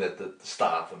 De Bruyne at the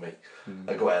star for me,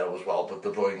 Aguero as well, but De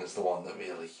Bruyne is the one that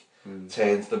really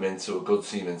turns them into a good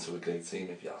team, into a great team,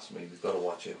 if you ask me. We've got to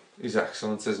watch him. He's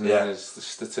excellent, isn't he? The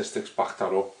statistics back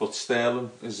that up. But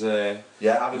Sterling is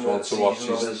having one to watch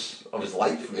of his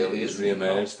life, really. He's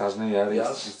re-emerged, hasn't he? Yeah,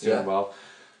 he's doing well.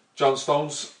 John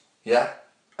Stones.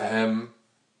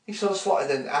 He sort of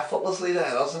slotted in effortlessly there,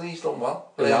 hasn't he? He's done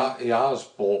well. He has,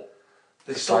 but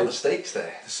there's some mistakes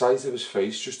there. The size of his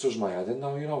face just does my head in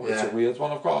now, you know. It's a weird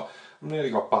one. I've really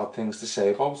got bad things to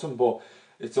say about him, but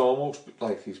it's almost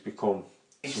like he's become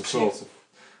some sort of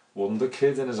wonder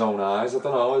kid in his own eyes. I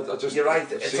don't know. You're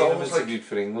right. I've seen him interviewed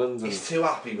for England. He's too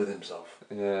happy with himself.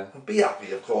 Yeah. And be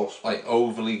happy, of course. Like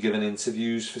overly giving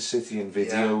interviews for City and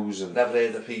videos. And never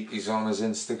heard of people. He's on his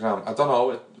Instagram. I don't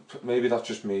know. Maybe that's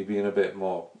just me being a bit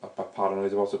more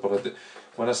paranoid about it, but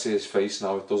when I see his face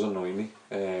now, it does annoy me.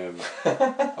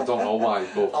 I don't know why,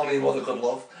 but... I mean, what a good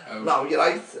love. No, you're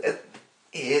right.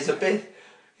 He is a bit...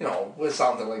 You know, we're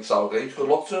sounding like sour grapes. Good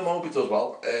luck to him, I hope he does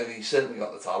well. He's certainly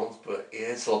got the talent, but he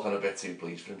is looking a bit too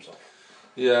pleased for himself.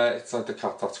 Yeah, it's like the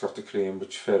cat that's got the cream,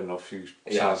 which fair enough, you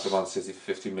sign to Man City for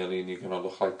 50 million, you're going to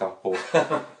look like that,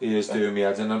 but he is doing me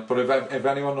head in. But if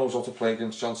anyone knows how to play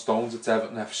against John Stones, it's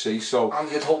Everton FC, so... And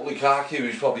you'd hope Lukaku,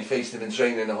 who's probably faced him in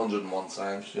training 101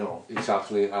 times, you know.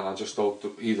 Exactly, and I just hope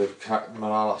that either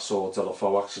Morales or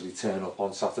Deulofeu actually turn up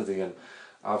on Saturday and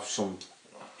have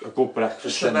a good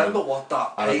breakfast. Just remember what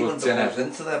that payment that comes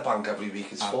into their bank every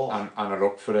week is for. And are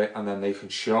up for it, and then they can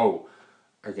show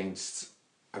against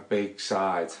a big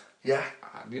side. Yeah.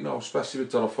 And, you know, especially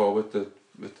with Deulofeu,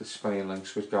 with the Spain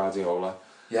links with Guardiola.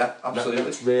 Yeah, absolutely.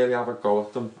 Let's really have a go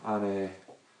at them. And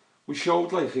we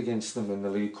showed like against them in the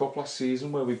League Cup last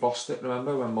season where we bossed it,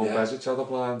 remember, when Mo Besic had a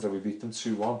blind and we beat them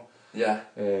 2-1. Yeah.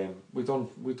 We done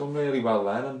really well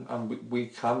then, and we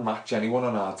can match anyone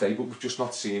on our day, but we've just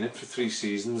not seen it for 3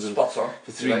 seasons. And spot on.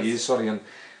 For 3 years, sorry. And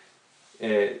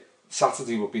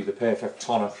Saturday would be the perfect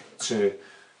tonic to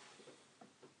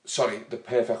the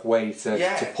perfect way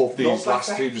to put these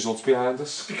last 3 results behind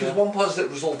us. Because one positive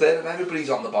result there and everybody's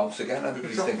on the bounce again,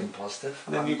 everybody's thinking positive.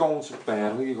 And then you're going to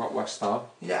Burnley, you've got West Ham.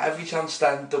 Yeah, every chance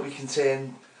then that we can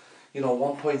turn,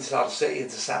 1 point out of City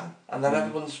into 7, and then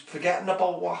everyone's forgetting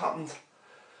about what happened,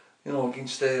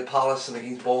 against Palace and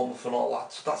against Bournemouth and all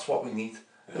that. So that's what we need.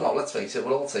 Let's face it,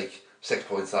 we'll all take 6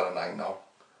 points out of 9 now,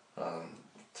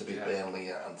 to beat Burnley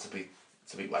and to beat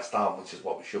West Ham, which is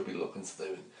what we should be looking to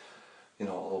do.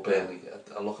 Although Burnley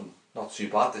are looking not too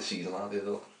bad this season, are they?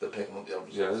 They're picking up the other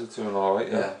results. Yeah, they're doing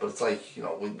alright, yeah. But it's like,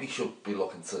 we should be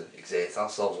looking to exert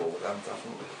ourselves over them,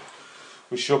 definitely.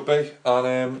 We should be,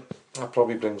 and that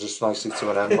probably brings us nicely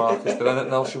to an end, Mark. Is there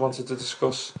anything else you wanted to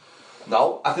discuss?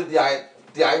 No, I think the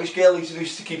Irish girl who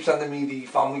used to keep sending me the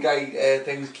Family Guy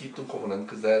things, keep them coming in,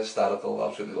 because they're hysterical. I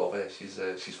absolutely love her. She's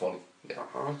funny. Yeah.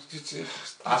 I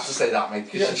have to say that,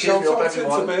 mate, because she cheers me up every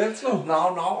morning.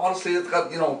 No, honestly,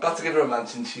 got to give her a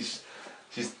mention. She's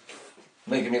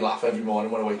making me laugh every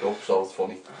morning when I wake up, so it's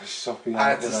funny. I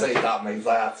had to say that, mate.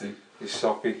 I had to. He's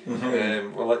soppy.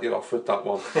 We'll let you off with that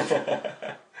one.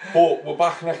 But we're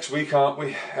back next week, aren't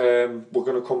we? We're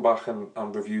going to come back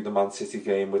and review the Man City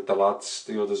game with the lads.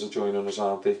 The others are joining us,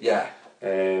 aren't they? Yeah,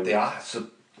 they are. So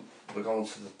we're going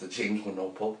to the James Munro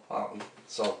pub, aren't we?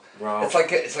 So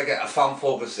it's like a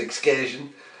fan-focused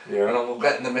excursion. Yeah. And we'll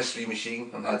get in the mystery machine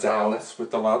and head down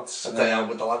with the lads.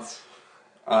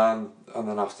 And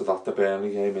then after that, the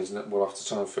Burnley game, isn't it? We'll have to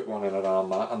try and fit one in around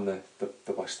that. And the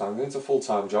West Ham game, it's a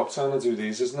full-time job trying to do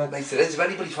these, isn't it? Mate, it is. If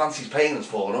anybody fancies paying us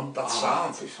for them, that's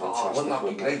sound. Wouldn't that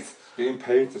be great? Being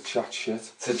paid to chat shit.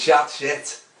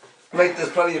 Mate,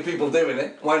 there's plenty of people doing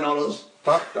it. Why not us?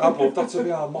 I'd love that to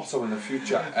be our motto in the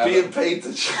future. Being paid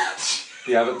to chat shit.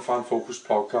 The Everton Fan Focused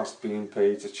podcast, being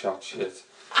paid to chat shit.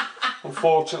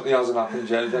 Unfortunately, it hasn't happened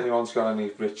yet. If anyone's got any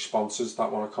rich sponsors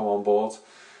that want to come on board,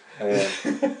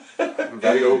 I'm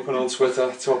very open on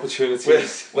Twitter to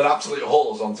opportunities. We're absolute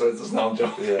holes on Twitter now,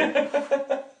 Joe.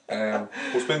 Yeah.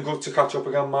 It's been good to catch up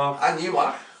again, Mark. And you,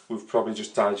 Mark. We've probably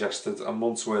just digested a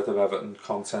month's worth of Everton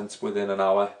content within an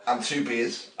hour. And 2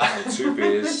 beers. And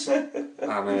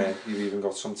you've even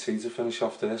got some tea to finish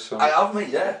off there. So I have, mate,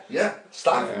 yeah.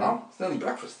 Starting now. It's nearly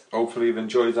breakfast. Hopefully you've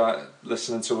enjoyed that,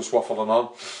 listening to us waffling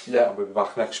on. Yeah. And we'll be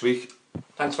back next week.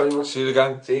 Thanks very much. See you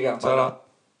again. Ta-ra.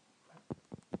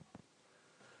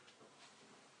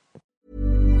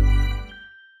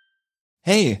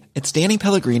 Hey, it's Danny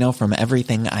Pellegrino from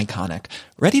Everything Iconic.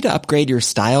 Ready to upgrade your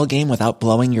style game without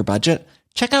blowing your budget?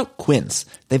 Check out Quince.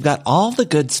 They've got all the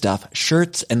good stuff,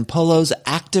 shirts and polos,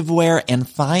 activewear, and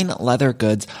fine leather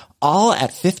goods, all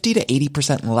at 50 to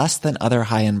 80% less than other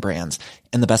high-end brands.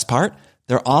 And the best part?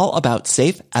 They're all about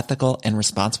safe, ethical, and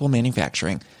responsible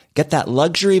manufacturing. Get that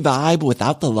luxury vibe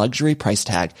without the luxury price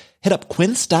tag. Hit up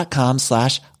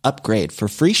quince.com/upgrade for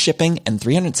free shipping and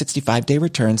 365-day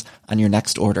returns on your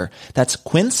next order. That's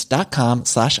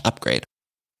quince.com/upgrade.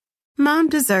 Mom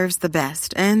deserves the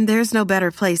best, and there's no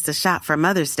better place to shop for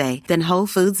Mother's Day than Whole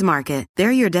Foods Market.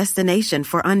 They're your destination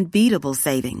for unbeatable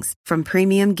savings, from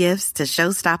premium gifts to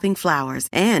show-stopping flowers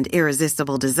and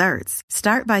irresistible desserts.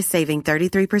 Start by saving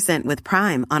 33% with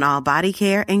Prime on all body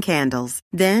care and candles.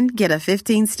 Then get a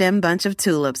 15-stem bunch of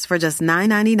tulips for just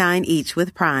 $9.99 each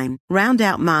with Prime. Round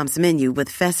out Mom's menu with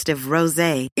festive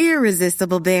rosé,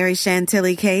 irresistible berry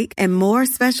chantilly cake, and more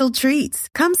special treats.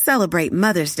 Come celebrate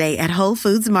Mother's Day at Whole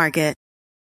Foods Market.